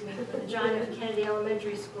 for the John F. Kennedy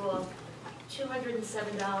Elementary School,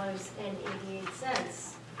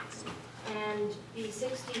 $207.88. And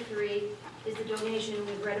B63 is the donation,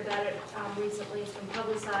 we've read about it recently, it's been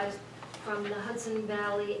publicized, from the Hudson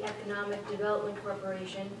Valley Economic Development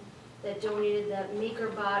Corporation that donated the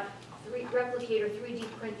MakerBot Replicator 3D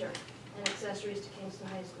printer and accessories to Kingston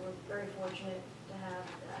High School. We're very fortunate to have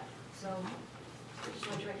that. So I just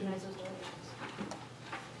want to recognize those donations.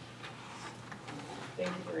 Thank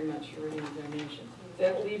you very much for reading the donation.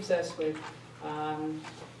 That leaves us with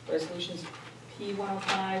resolutions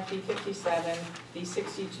P105, B57,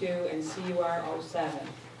 B62, and CUR 07,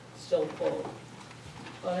 still pulled.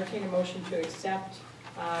 I'll entertain a motion to accept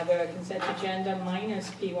the consent agenda minus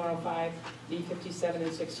P105, B57,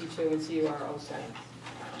 and 62, and CUR 07.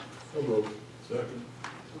 So moved. Second.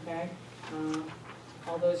 Okay?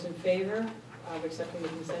 All those in favor of accepting the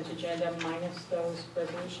consent agenda minus those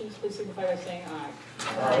resolutions, please signify by saying aye.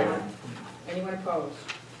 Aye. Anyone opposed?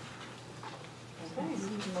 Okay,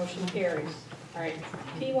 motion carries. All right,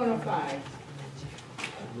 P105.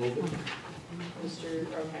 Mr.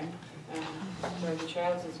 Okay. Mr.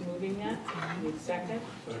 Childs is moving that. Need a second?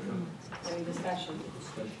 Second. Any discussion?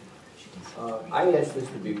 I asked this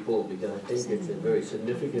to be pulled because I think it's a very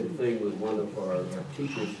significant thing with one of our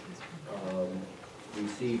teachers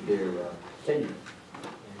received their tenure. And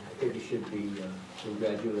I think it should be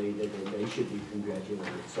congratulated, and they should be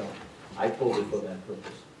congratulated. So I pulled it for that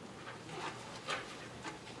purpose.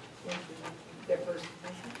 Thank you. Their first.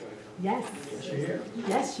 Yes. Is she here?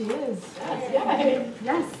 Yes, she is. Yes.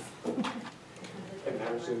 Yes. And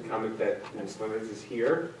I was going to comment that Ms. Leonard is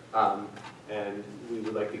here, and we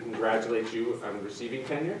would like to congratulate you on receiving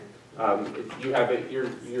tenure. If you have it, you're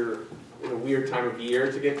in a weird time of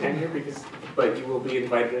year to get tenure, but you will be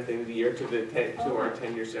invited at the end of the year to our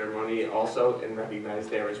tenure ceremony also and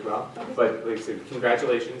recognized there as well. But like I said,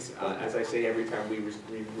 congratulations. As I say every time we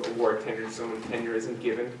award tenure to someone, tenure isn't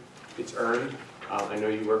given, it's earned. I know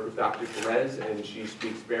you work with Dr. Perez, and she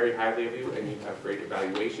speaks very highly of you, and you have great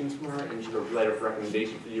evaluations from her, and her letter of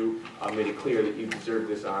recommendation for you made it clear that you deserve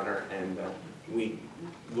this honor, and we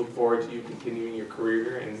look forward to you continuing your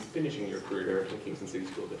career and finishing your career in Kingston City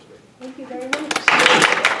School District. Thank you very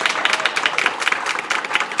much.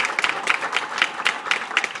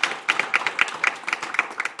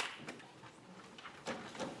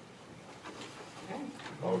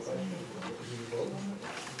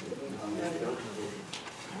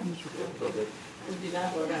 We did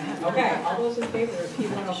not vote on it. Okay, all those in favor of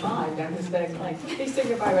P105, done has been explained. Please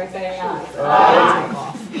signify by saying aye.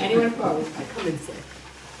 Aye. Anyone opposed?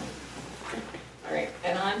 All right,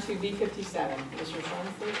 and on to B57. Mr.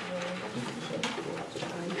 Schoenfeld,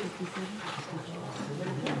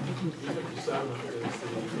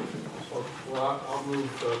 Well, I'll move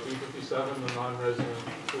B57, the non-resident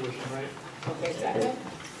tuition rate. okay, second?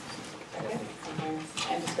 Second? Okay,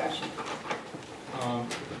 and discussion.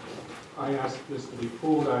 I asked this to be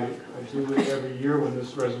pulled. I do it every year when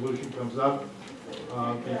this resolution comes up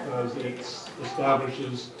because it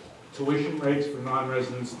establishes tuition rates for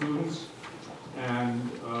non-resident students. And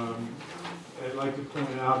I'd like to point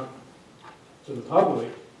out to the public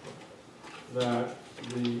that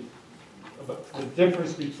the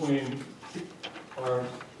difference between our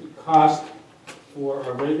cost for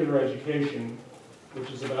our regular education,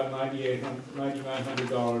 which is about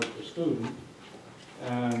 $9,900 per student,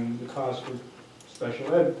 and the cost for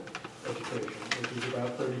special ed education, which is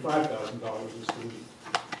about $35,000 a student.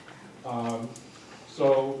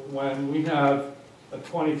 So when we have a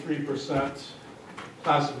 23%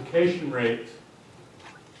 classification rate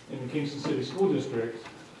in the Kingston City School District,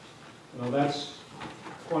 that's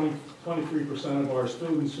 23% of our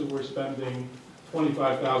students who were spending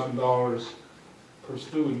 $25,000 per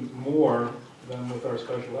student more than with our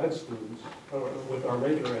special ed students, or with our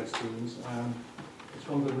regular ed students, and it's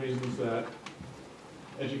one of the reasons that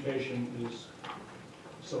education is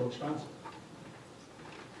so expensive.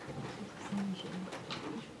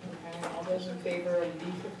 Okay, all those in favor of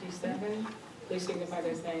B57, please signify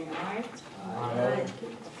by saying aye. Aye.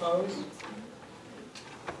 Opposed?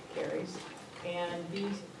 Carries. And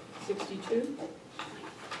B62?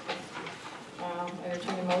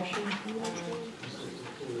 Entertain a motion,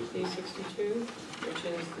 B62, which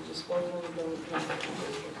is the disposal of the,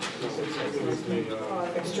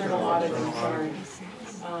 external audit, sorry.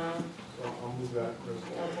 So I'll move that.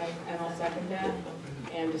 Okay, and I'll second that,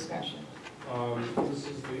 and discussion. This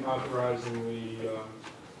is the authorizing the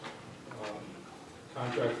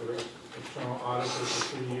contract for external auditors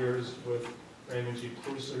for 3 years with Raymond G.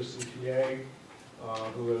 Cruiser, CPA,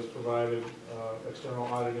 who has provided external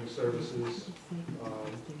auditing services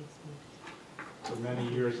for many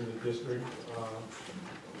years in the district.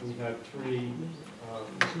 We've had 3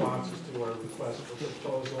 responses to our request for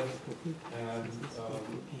proposal, and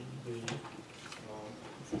the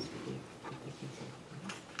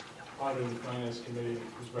Audit and Finance Committee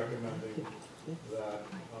is recommending that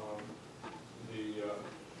the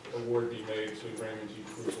award be made to Raymond G.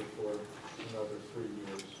 Cruiser for another 3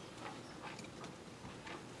 years.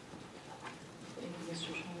 Thank you, Mr.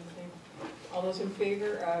 Shaughnessy. All those in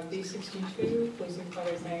favor of B62, please signify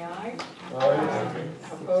by saying aye. Aye.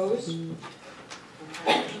 Opposed?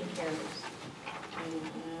 Okay, motion carries.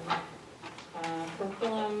 And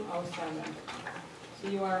curriculum 07,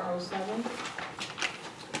 CUR 07.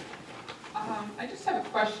 I just have a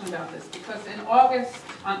question about this, because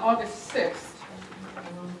on August 6th,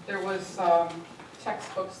 there was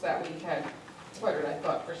textbooks that we had ordered, I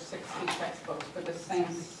thought, for 60 textbooks for the same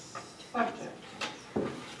subject.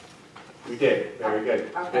 We did, very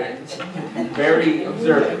good. Okay. Very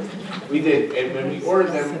observant. We did, and when we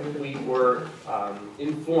ordered them, we were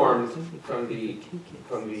informed from the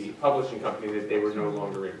publishing company that they were no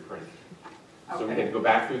longer in print. So we had to go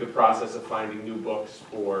back through the process of finding new books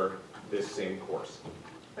for this same course.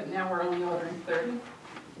 But now we're only ordering 30?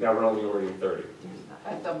 Now we're only ordering 30.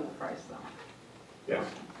 At double the price, though. Yes,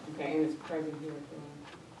 Okay, and it's present here.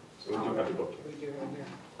 so we do have the book. We do have here,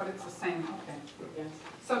 But it's the same, okay. yes.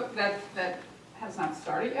 So that has not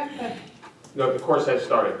started yet, but, No, the course has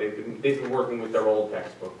started. They've been working with their old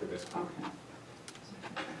textbook to this point. okay.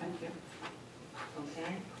 Thank you.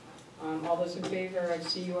 Okay. All those in favor of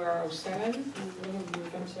CUR 07?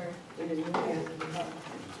 I'm sorry. We didn't move it.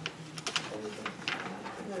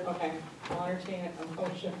 Okay, I'll entertain a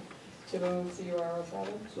motion to move CUR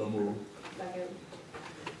 07. So move. Second.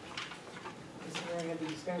 This is where I have the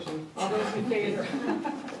discussion. All those in favor?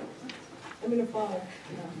 I'm gonna fall.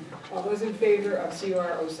 All those in favor of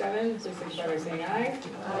CUR 07, please signify by saying aye.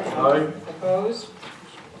 Aye. Opposed?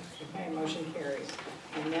 Okay, motion carries.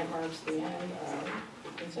 And that marks the end of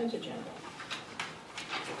the consent agenda.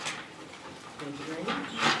 Thank you very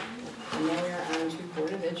much. And now we are on to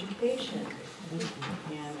Board of Education. And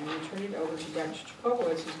I'm going to turn it over to Dr.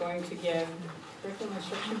 Chakowitz, who's going to give Curriculum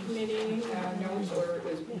Instruction Committee notes, or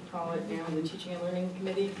as we call it now, the Teaching and Learning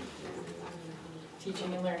Committee.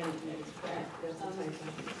 Teaching and Learning Committee, correct? It was a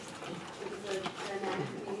dynamic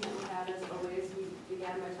meeting that we had, as always. We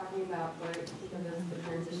began by talking about what the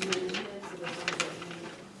transition initiative, so the things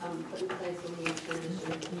that we put in place when we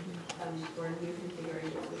transitioned for a new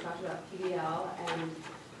configuration. We talked about PBL, and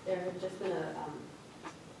there had just been a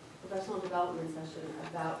professional development session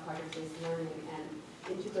about project-based learning and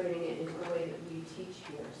integrating it into the way that we teach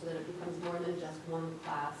here, so that it becomes more than just one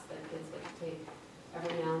class that kids get to take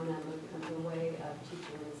every now and then, but it becomes a way of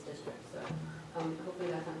teaching in this district. So hopefully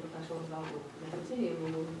that kind of professional development will continue,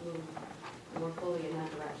 and we'll move more fully in that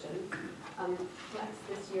direction. Next,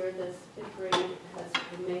 this year, this 5th grade has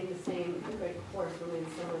remained the same. 5th grade course remains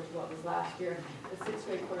similar to what was last year. The 6th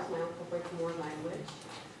grade course now incorporates more language.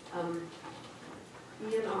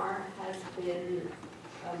 ENR has been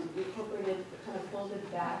incorporated, kind of folded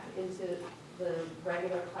back into the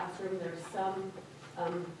regular classroom. There's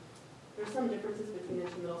some differences between the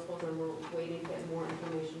 2 middle schools, and we're waiting to get more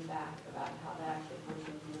information back about how that actually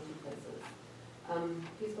functions in the 2 places.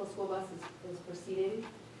 Peaceful School Bus is proceeding.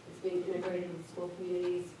 It's being integrated with school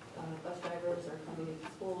communities bus drivers are coming into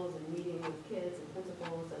schools and meeting with kids and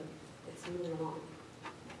principals, and it's moving along.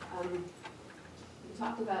 We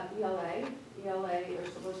talked about ELA. We're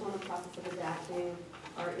still in the process of adapting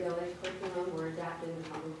our ELA curriculum. We're adapting the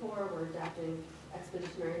Common Core. We're adapting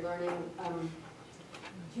expeditionary learning.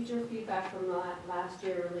 Teacher feedback from last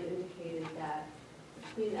year really indicated that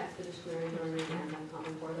between expeditionary learning and the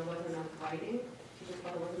Common Core, there wasn't enough writing. Teachers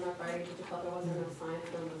felt there wasn't enough writing. Teachers felt there wasn't enough science,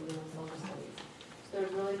 there wasn't enough social studies. So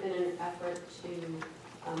there's really been an effort to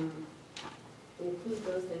include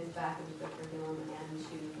those things back into the curriculum and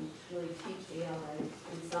to really teach the ELA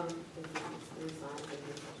in some instances through science and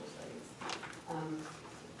through social studies.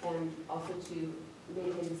 And also to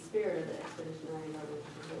maintain the spirit of the expeditionary learning, which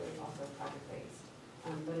is really also project-based,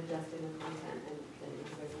 but adjusting the content and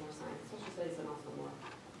integrating more science, social studies, and also more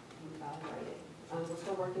writing. We're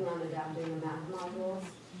still working on adapting the math modules,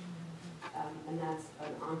 and that's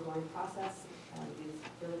an ongoing process. These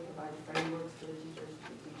really provide frameworks for the teachers to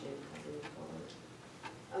be teaching as we move forward.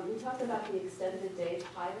 We talked about the extended day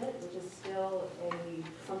pilot, which is still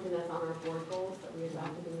something that's on our board goals that we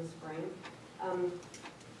adopted in the spring.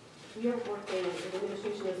 We are working, the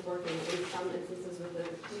administration is working in some instances with the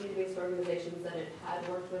community-based organizations that it had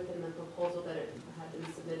worked with in the proposal that it had been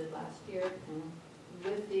submitted last year,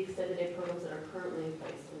 with the extended day programs that are currently in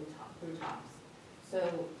place through TOPS. So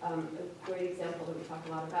a great example that we talk a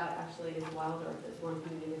lot about actually is Wild Earth, is one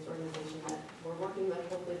community-based organization that we're working with.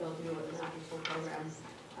 Hopefully they'll do an after-school program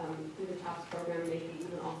through the TOPS program, maybe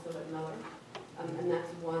even also at Miller. And that's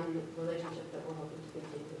one relationship that we're hoping to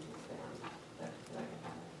continue to expand.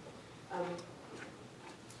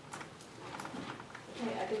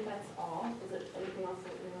 Okay, I think that's all. Is there anything else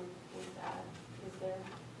that anyone wants to add? Is there?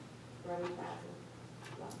 Running fast.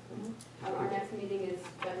 Our next meeting is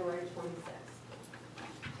February 26th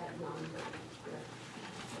at 9:30.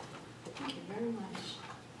 Thank you very much.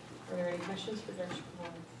 Are there any questions for Director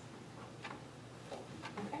Kavanaugh?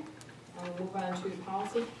 Okay, we'll move on to the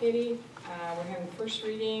policy committee. We're having first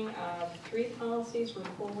reading of 3 policies. We're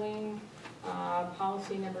pulling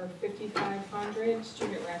policy number 5500,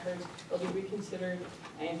 student records, will be reconsidered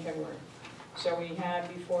in February. So we have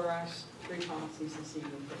before us 3 policies this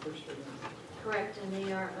evening for first reading. Correct, and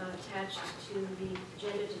they are attached to the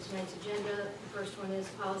agenda, to tonight's agenda. The first one is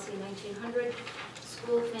policy 1900,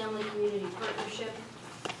 school family community partnership.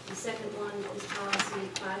 The second one is policy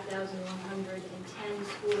 5110,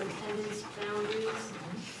 school attendance boundaries.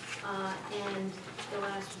 And the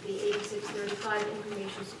last would be 8635,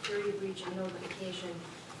 information security breach and notification.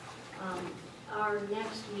 Our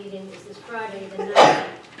next meeting is this Friday, the 9th.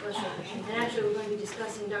 And actually, we're going to be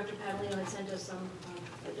discussing, Dr. Padalino had sent us some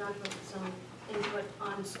document, some input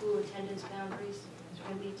on school attendance boundaries. So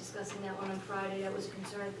we're going to be discussing that one on Friday. That was a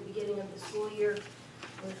concern at the beginning of the school year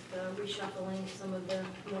with reshuffling some of the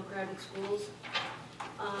more crowded schools.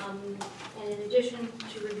 And in addition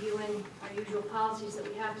to reviewing our usual policies that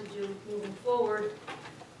we have to do moving forward,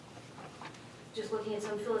 just looking at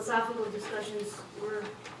some philosophical discussions we're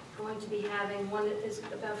going to be having. One is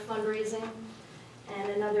about fundraising, and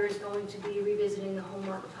another is going to be revisiting the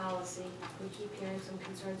homework policy. We keep hearing some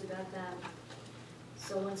concerns about that.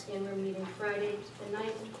 So once again, we're meeting Friday the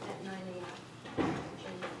 9th at 9 a.m.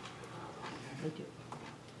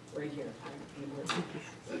 Right here.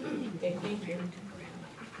 Okay, thank you.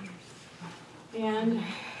 And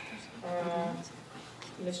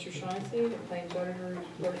Mr. Shaughnessy, the claims auditor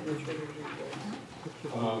report and the treasurer's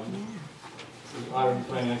report. The Audit and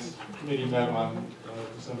Finance Committee met on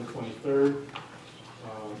December 23rd.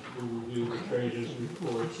 We reviewed the treasurer's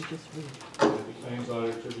report and the claims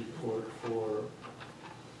auditor report for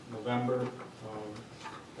November.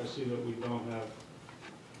 I see that we don't have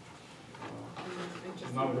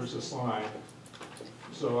numbers assigned,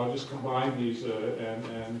 so I'll just combine these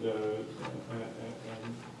and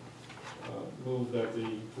move that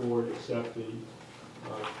the board accept the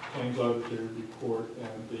claims auditor report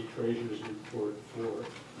and the treasurer's report for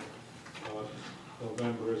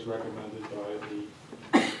November as recommended by the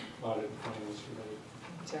Audit and Finance Committee.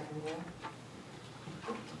 Second that.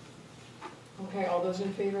 Okay, all those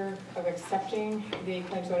in favor of accepting the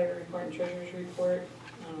claims auditor report and treasurer's report,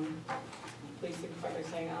 please signify by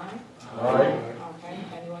saying aye. Aye. Okay,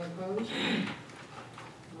 anyone opposed?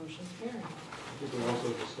 Motion's carried. I think we also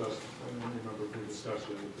discussed, I don't remember if we discussed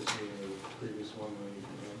it at this meeting or the previous one,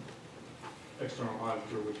 the external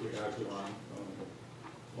auditor, which we acted on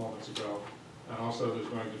moments ago. And also there's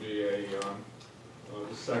going to be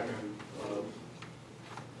the second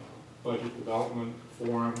budget development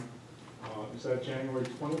forum. Is that January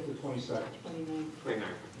 20th or 22nd? 29th. 29th.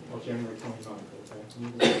 Oh, January 29th,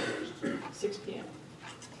 okay. 6 p.m.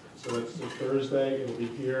 So that's the Thursday, it'll be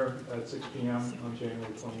here at 6 PM on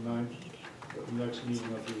January 29th. But the next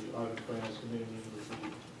meeting of the Audit and Finance Committee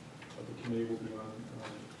meeting of the committee will be on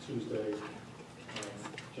Tuesday,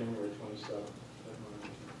 January 27th.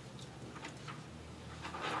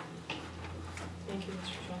 Thank you,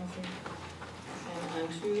 Mr. Johnson. And on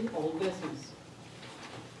to old business.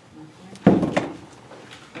 Okay.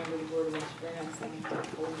 Member of the Board wants to bring up some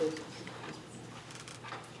old business.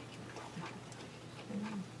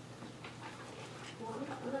 Well,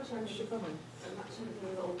 I'm not sure if Mr. Coleman. I'm not sure if it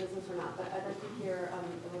was old business or not, but I'd like to hear a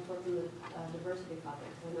report from the diversity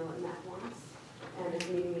project. I know it met once, and it's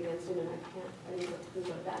meeting again soon, and I didn't go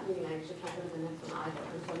to that meeting, I actually can't go to the next one either,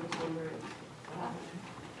 and so I'm just wondering what happened.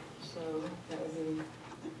 So that would be,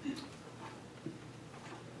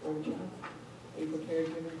 or John, are you prepared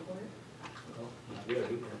to report? Not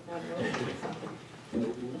really. Not really?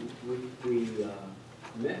 We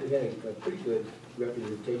met, we had a pretty good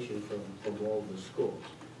representation from all the schools.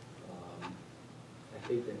 I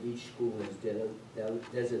think that each school has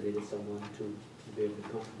designated someone to be able to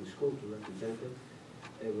come to the school to represent them.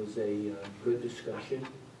 It was a good discussion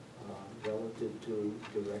relative to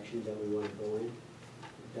direction that we want to go in.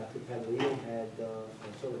 Dr. Paolino had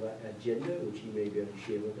a sort of an agenda, which he may be able to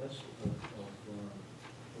share with us,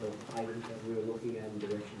 of items that we were looking at and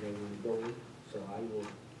direction that we want to go in. So I will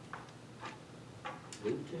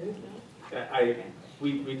move to him.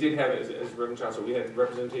 We did have, as Reverend Johnson, we had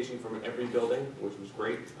representation from every building, which was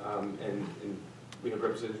great, and we had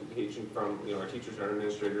representation from our teachers and our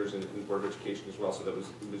administrators and the Board of Education as well. So it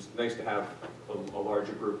was nice to have a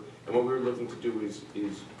larger group. And what we were looking to do is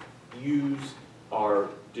use our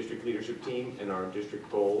district leadership team and our district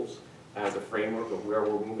goals as a framework of where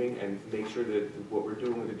we're moving, and make sure that what we're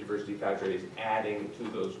doing with the diversity cadre is adding to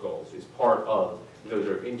those goals, is part of, those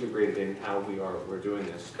are integrated in how we're doing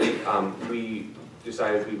this. We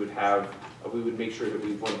decided we would make sure that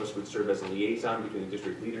one of us would serve as a liaison between the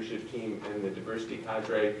district leadership team and the diversity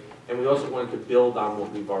cadre, and we also wanted to build on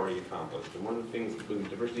what we've already accomplished. And one of the things when the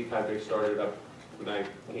diversity cadre started up, when I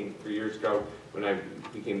came 3 years ago, when I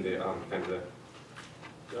became the kind of the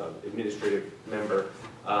administrative member,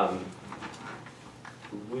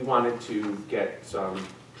 we wanted to get some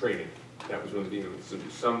training. That was one of the,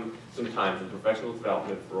 some time for professional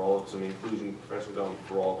development some inclusion, professional development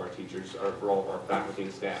for all of our teachers, or for all of our faculty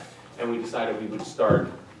and staff. And we decided we would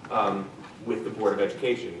start with the Board of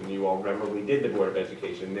Education. And you all remember we did the Board of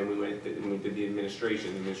Education, and then we went and we did the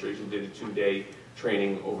administration. The administration did a 2-day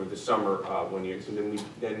training over the summer 1 year. So then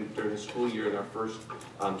during the school year in our first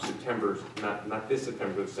September, not this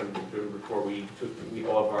September, but September before,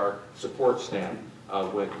 all of our support staff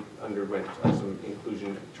underwent some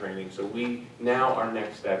inclusion training. So now our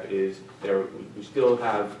next step is we still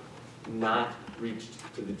have not reached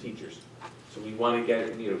to the teachers. So we want to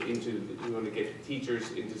get we want to get the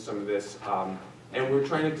teachers into some of this, and we're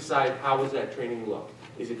trying to decide how does that training look.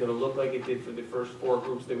 Is it going to look like it did for the first 4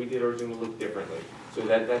 groups that we did, or is it going to look differently? So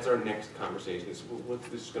that's our next conversation. Is what's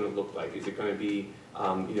this going to look like? Is it going to be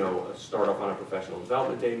a start off on a professional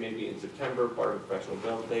development day, maybe in September, part of a professional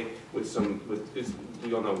development day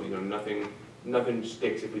we all know nothing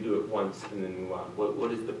sticks if we do it once and then move on.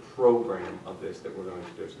 What is the program of this that we're going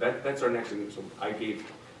to do? So that's our next thing. So I gave.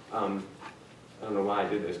 I don't know why I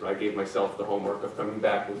did this, but I gave myself the homework of coming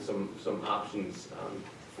back with some options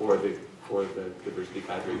for the diversity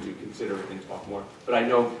cadre to consider and talk more. But I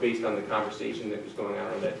know based on the conversation that was going on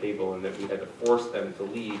at that table, and that we had to force them to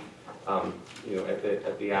leave,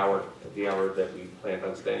 at the hour that we planned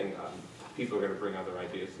on staying, people are going to bring other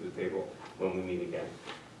ideas to the table when we meet again.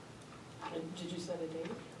 And did you set a date?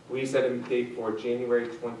 We set a date for January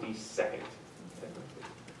 22nd.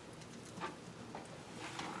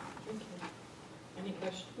 Any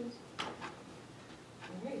questions? All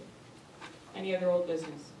right. Any other old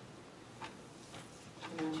business?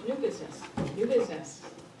 And on to new business. New business.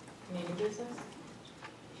 Any new business?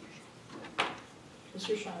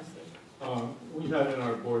 Mr. Shaughnessy. We had in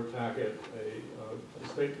our board packet a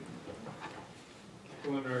state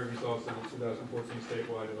preliminary results of the 2014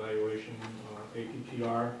 statewide evaluation,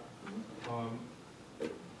 APPR. I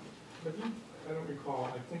don't recall.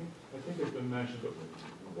 I think it's been mentioned, but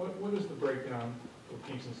what is the breakdown for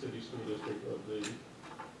Kingston City School District of the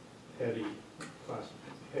heady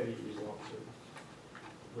results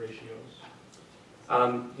or ratios?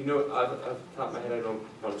 Off the top of my head, I don't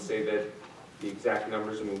want to say that the exact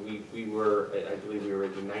numbers. I mean, I believe we were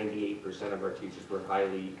at 98% of our teachers were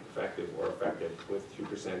highly effective or effective, with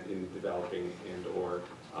 2% in developing and or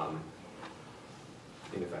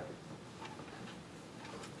ineffective.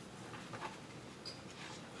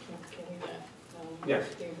 Yes,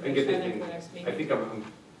 and get the, I think I'm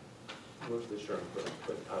most of the insurance, but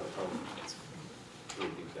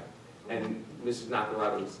read the exact. And Mrs.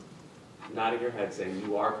 Nakarada was nodding her head saying,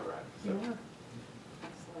 you are correct. So.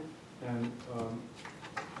 Excellent. And,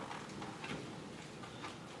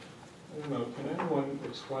 I don't know, can anyone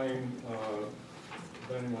explain,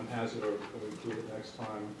 if anyone has it, or can we do it next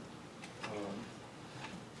time,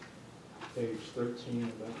 page 13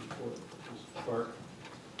 of that report, just Clark.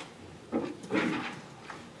 And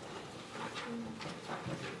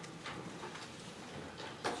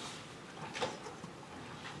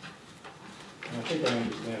I think I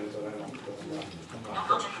understand it, but I don't, I'm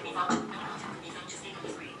not quite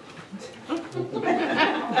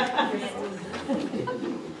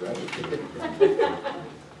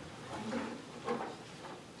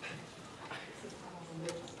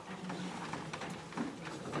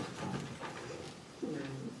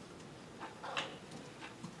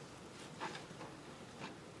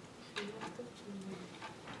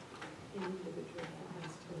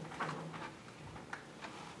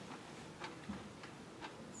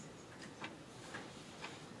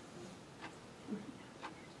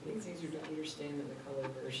It's easier to understand than the color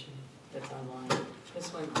version that's online.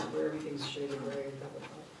 This one, where everything's shaded gray and double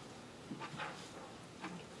color.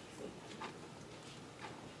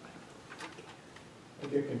 I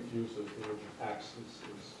get confused with the axis.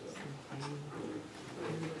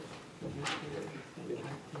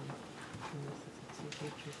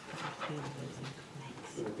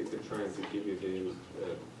 I think they're trying to give you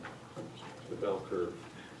the bell curve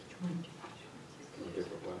in a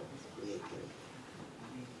different way.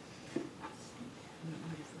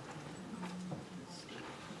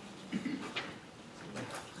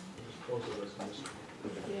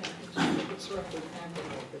 Yeah, it's roughly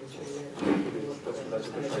comparable, but it's really That's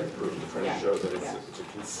what they're trying to prove. They're trying to show that it's a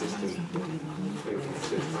consistent,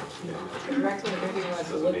 inconsistent. The direct one, if you want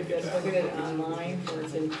to look at it online, where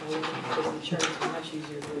it's in color, because the charts are much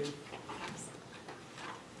easier to read.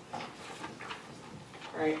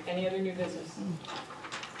 All right, any other new business?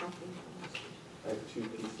 I have two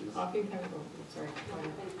pieces. Coffee, sorry.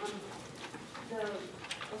 The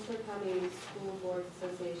Ulster County School Board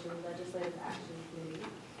Association Legislative Action Committee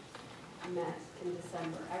met in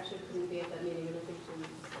December. Actually, couldn't be at that meeting, and I think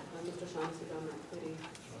Mr. Shaughnessy was on that committee.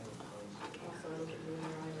 Also, I wasn't really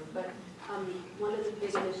there either. But one of the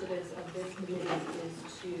big initiatives of this committee is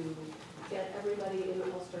to get everybody in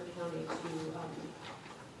Ulster County to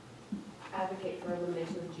advocate for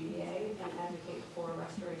elimination of GDA and advocate for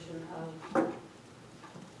restoration of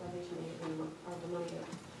foundation aid and the money of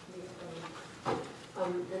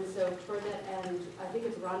and so for that end, I think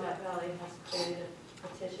it's Rondout Valley has created a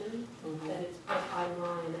petition that it's put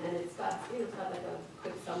online, and it's got, it's got like a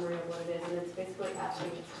quick summary of what it is, and it's basically asking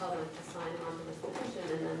the public to sign on to this petition,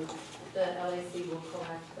 and then the LAC will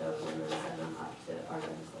collect those and then send them up to our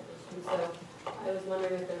legislators. And so I was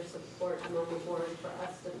wondering if there's support among the board for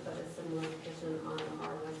us to put a similar petition on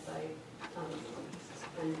our website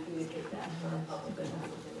and communicate that to our public, but that's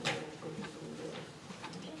something that we're interested in doing.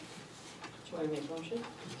 Do you want to make a motion? Is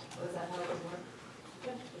that how it would work?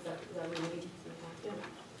 Yeah. Is that what we need? Yeah.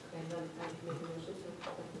 Okay, then I can make a motion to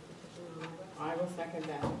put the petition on our website. I will second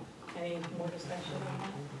that. Any more discussion on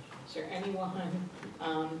that? Is there anyone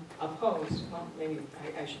opposed? Well, maybe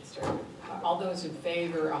I should start. All those in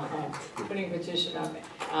favor of putting a petition up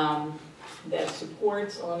that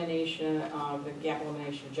supports elimination of the gap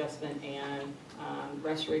elimination adjustment and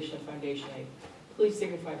restoration of foundation aid, please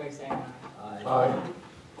signify by saying aye. Aye.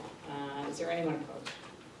 Is there anyone opposed?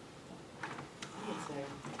 I would say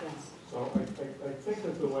yes. So I think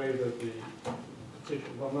that the way that the petition,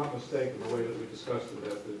 if I'm not mistaken, the way that we discussed it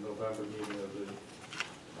at the November meeting of the,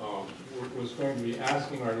 was going to be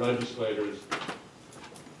asking our legislators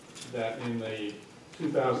that in the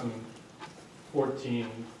 2014,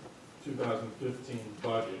 2015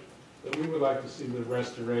 budget, that we would like to see the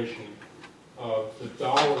restoration of the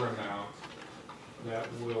dollar amount that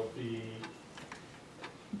will be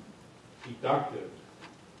deducted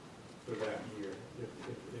for that year, if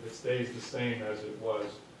it stays the same as it was.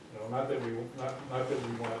 Not that we want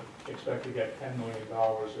to expect to get $10 million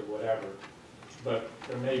or whatever, but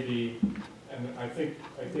there may be, and I think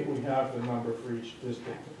we have the number for each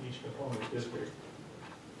district, each component district.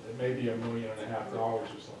 It may be $1.5 million or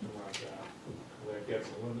something like that that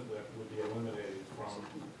would be eliminated from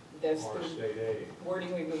That's our the state aid.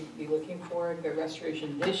 wording we would be looking for, the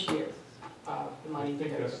restoration this year of the money. I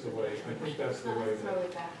think that's the way. It's not necessarily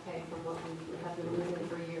back pay from what we have been losing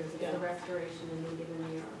for years. It's Yeah. the restoration in a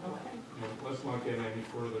given year. Okay. Let's not get any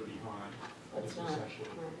further behind. Let's That's not. essentially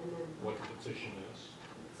Right, and then, what the petition is.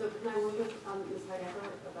 so can I work with Ms. Heidecker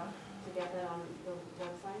about to get that on the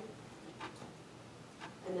website?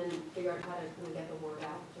 And then figure figure out how to kind of get the word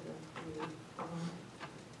out to the community.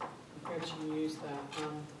 Perhaps you can use the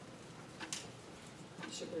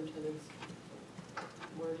superintendent's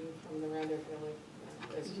wording from the Roundup Valley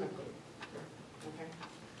as a template. Okay?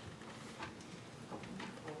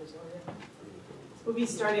 Rosario? We'll be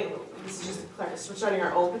starting, this is just clear, so we're starting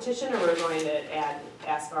our own petition, or we're going to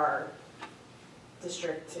ask our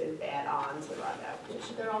district to add on to the Roundup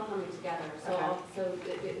petition? They're all coming together, so,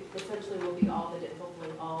 Okay. it essentially will be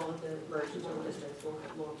hopefully all of the regional districts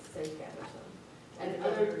will stay together, so. And And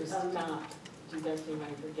other other, is stopped deducting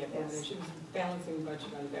money for gift Yes. donations, balancing the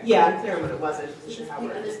budget on that. Yeah, I'm clear on what it was, I wasn't sure how and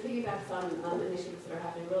we're. this piggybacks on initiatives that are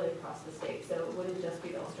happening really across the state, so it wouldn't just be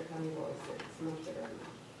the Ulster County Voice, it's much bigger than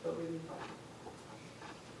that, but we would.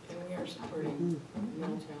 And we are supporting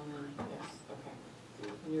Middletown and, yes, okay.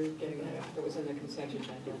 And you're getting that, that was in the consent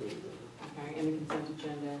agenda. Okay, and the consent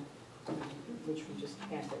agenda, which we just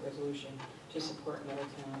passed that resolution to support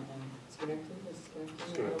Middletown and Schenectady, is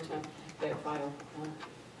Schenectady, Middletown, that file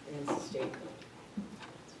against the state.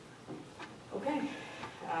 Okay.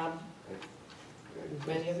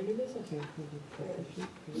 Any other new business?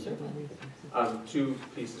 Certainly. Two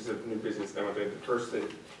pieces of new business that I want to do. The first, that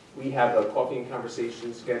we have a coffee and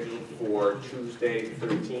conversation scheduled for Tuesday,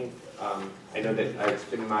 13th. I know that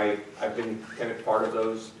I've been kind of part of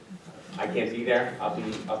those. I can't be there. I'll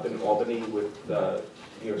be up in Albany with the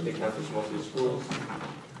New York State Council of Multiple Schools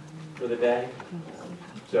for the day.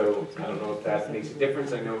 So I don't know if that makes a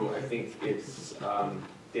difference. I think it's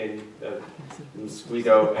Ms.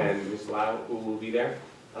 Guido and Ms. Lau who will be there.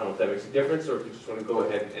 I don't know if that makes a difference, or if you just want to go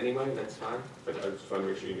ahead anyway, that's fine. But I just want to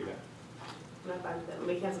make sure you do that. I'm not fine with it.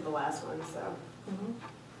 We canceled the last one, so Mhm.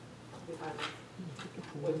 we'll be fine.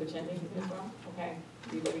 With attending as well? Okay.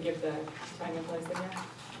 You want to give the time and place again?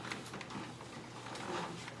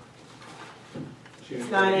 It's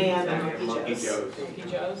 9 a.m. at Monkey Monkey Joe's. Joe's. Monkey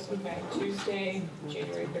Joe's, okay. Tuesday,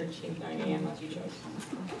 January 13th, 9 a.m. Monkey Joe's.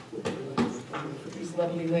 These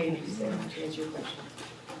lovely ladies there to answer your question.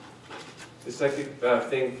 The second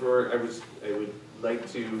thing I would like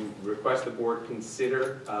to request the board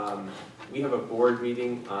consider, we have a board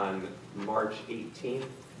meeting on March 18th.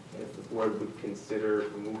 If the board would consider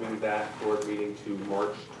moving that board meeting to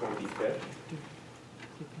March 25th.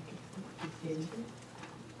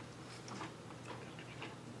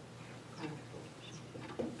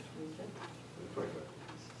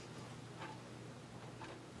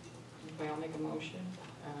 Okay, I'll make a motion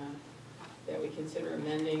that we consider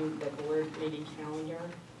amending the board meeting calendar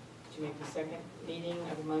to make the second meeting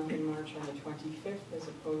of the month in March on the 25th as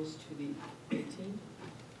opposed to the 18th.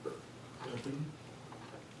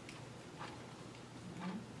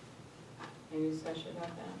 Any discussion about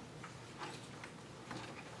that?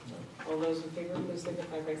 All those in favor, please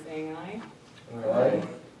signify by saying aye. Aye. Okay.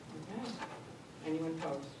 Anyone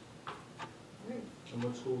opposed? All right. And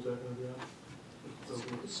what school is that going to be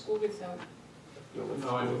at? The school gets out.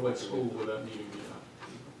 No, I mean, what school will that meeting be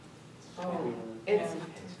at? Oh, it's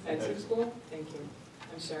at school? Thank you.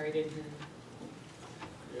 I'm sorry, I didn't hear.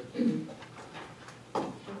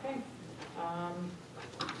 Okay.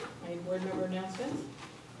 Any board member announcements?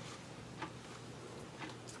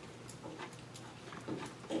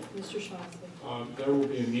 Mr. Shaughnessy. There will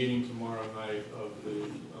be a meeting tomorrow night of the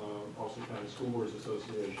Ulster County School Boards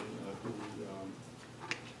Association at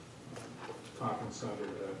the conference center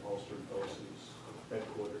at Ulster BOCES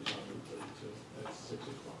headquarters on Route 32 at 6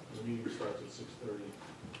 o'clock. The meeting starts at 6:30.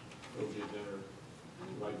 There'll be a dinner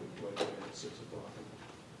like dinner at 6 o'clock.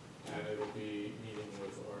 And it'll be meeting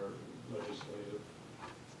with our legislative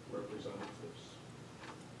representatives.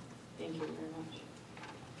 Thank you very much.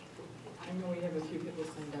 I know we have a few people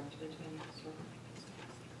signed up to attend, so.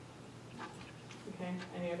 Okay,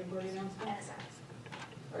 any other board announcements?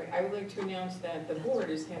 All right, I would like to announce that the board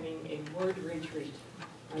is having a board retreat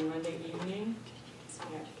on Monday evening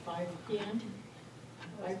at 5 p.m.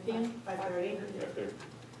 5 p.m.? 5:30?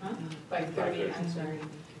 Huh? 5:30, I'm sorry.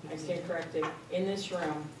 I stand corrected, in this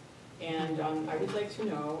room. And I would like to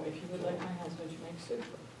know if you would like my husband to make soup.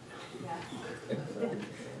 Yes.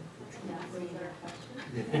 Yes,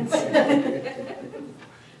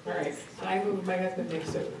 All right, I move my husband makes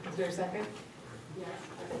soup. Is there a second? yes.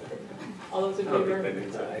 All those in I don't favor? think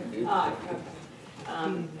that needs a- Aye, okay.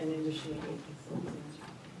 And additionally,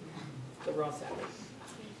 the raw salad.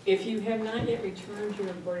 If you have not yet returned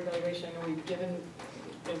your board evaluation, I know we've given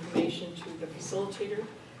information to the facilitator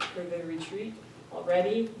for the retreat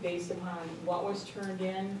already, based upon what was turned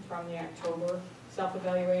in from the October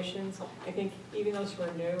self-evaluations. I think even those who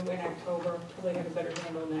are new in October probably have a better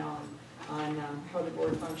handle now on how the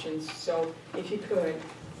board functions. So if you could,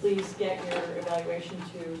 please get your evaluation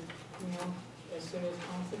to, as soon as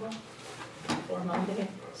possible for Monday,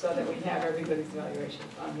 so that we have everybody's evaluation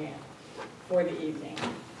on hand for the evening.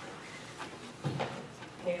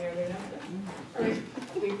 Okay, there we go. All right,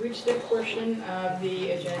 we've reached the portion of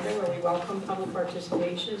the agenda where we welcome public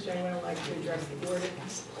participation. Is there anyone who'd like to address the board at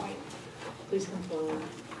this point? Please come forward.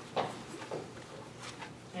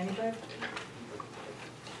 Anybody?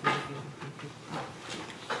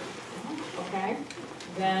 Okay,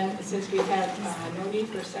 then since we have no need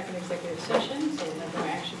for a second executive session, so we have no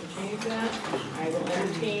action to change that, I will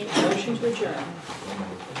entertain a motion to adjourn.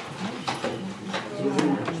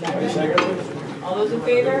 Second. All those in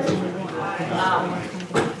favor?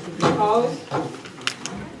 Opposed?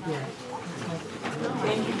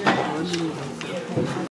 Thank you very much.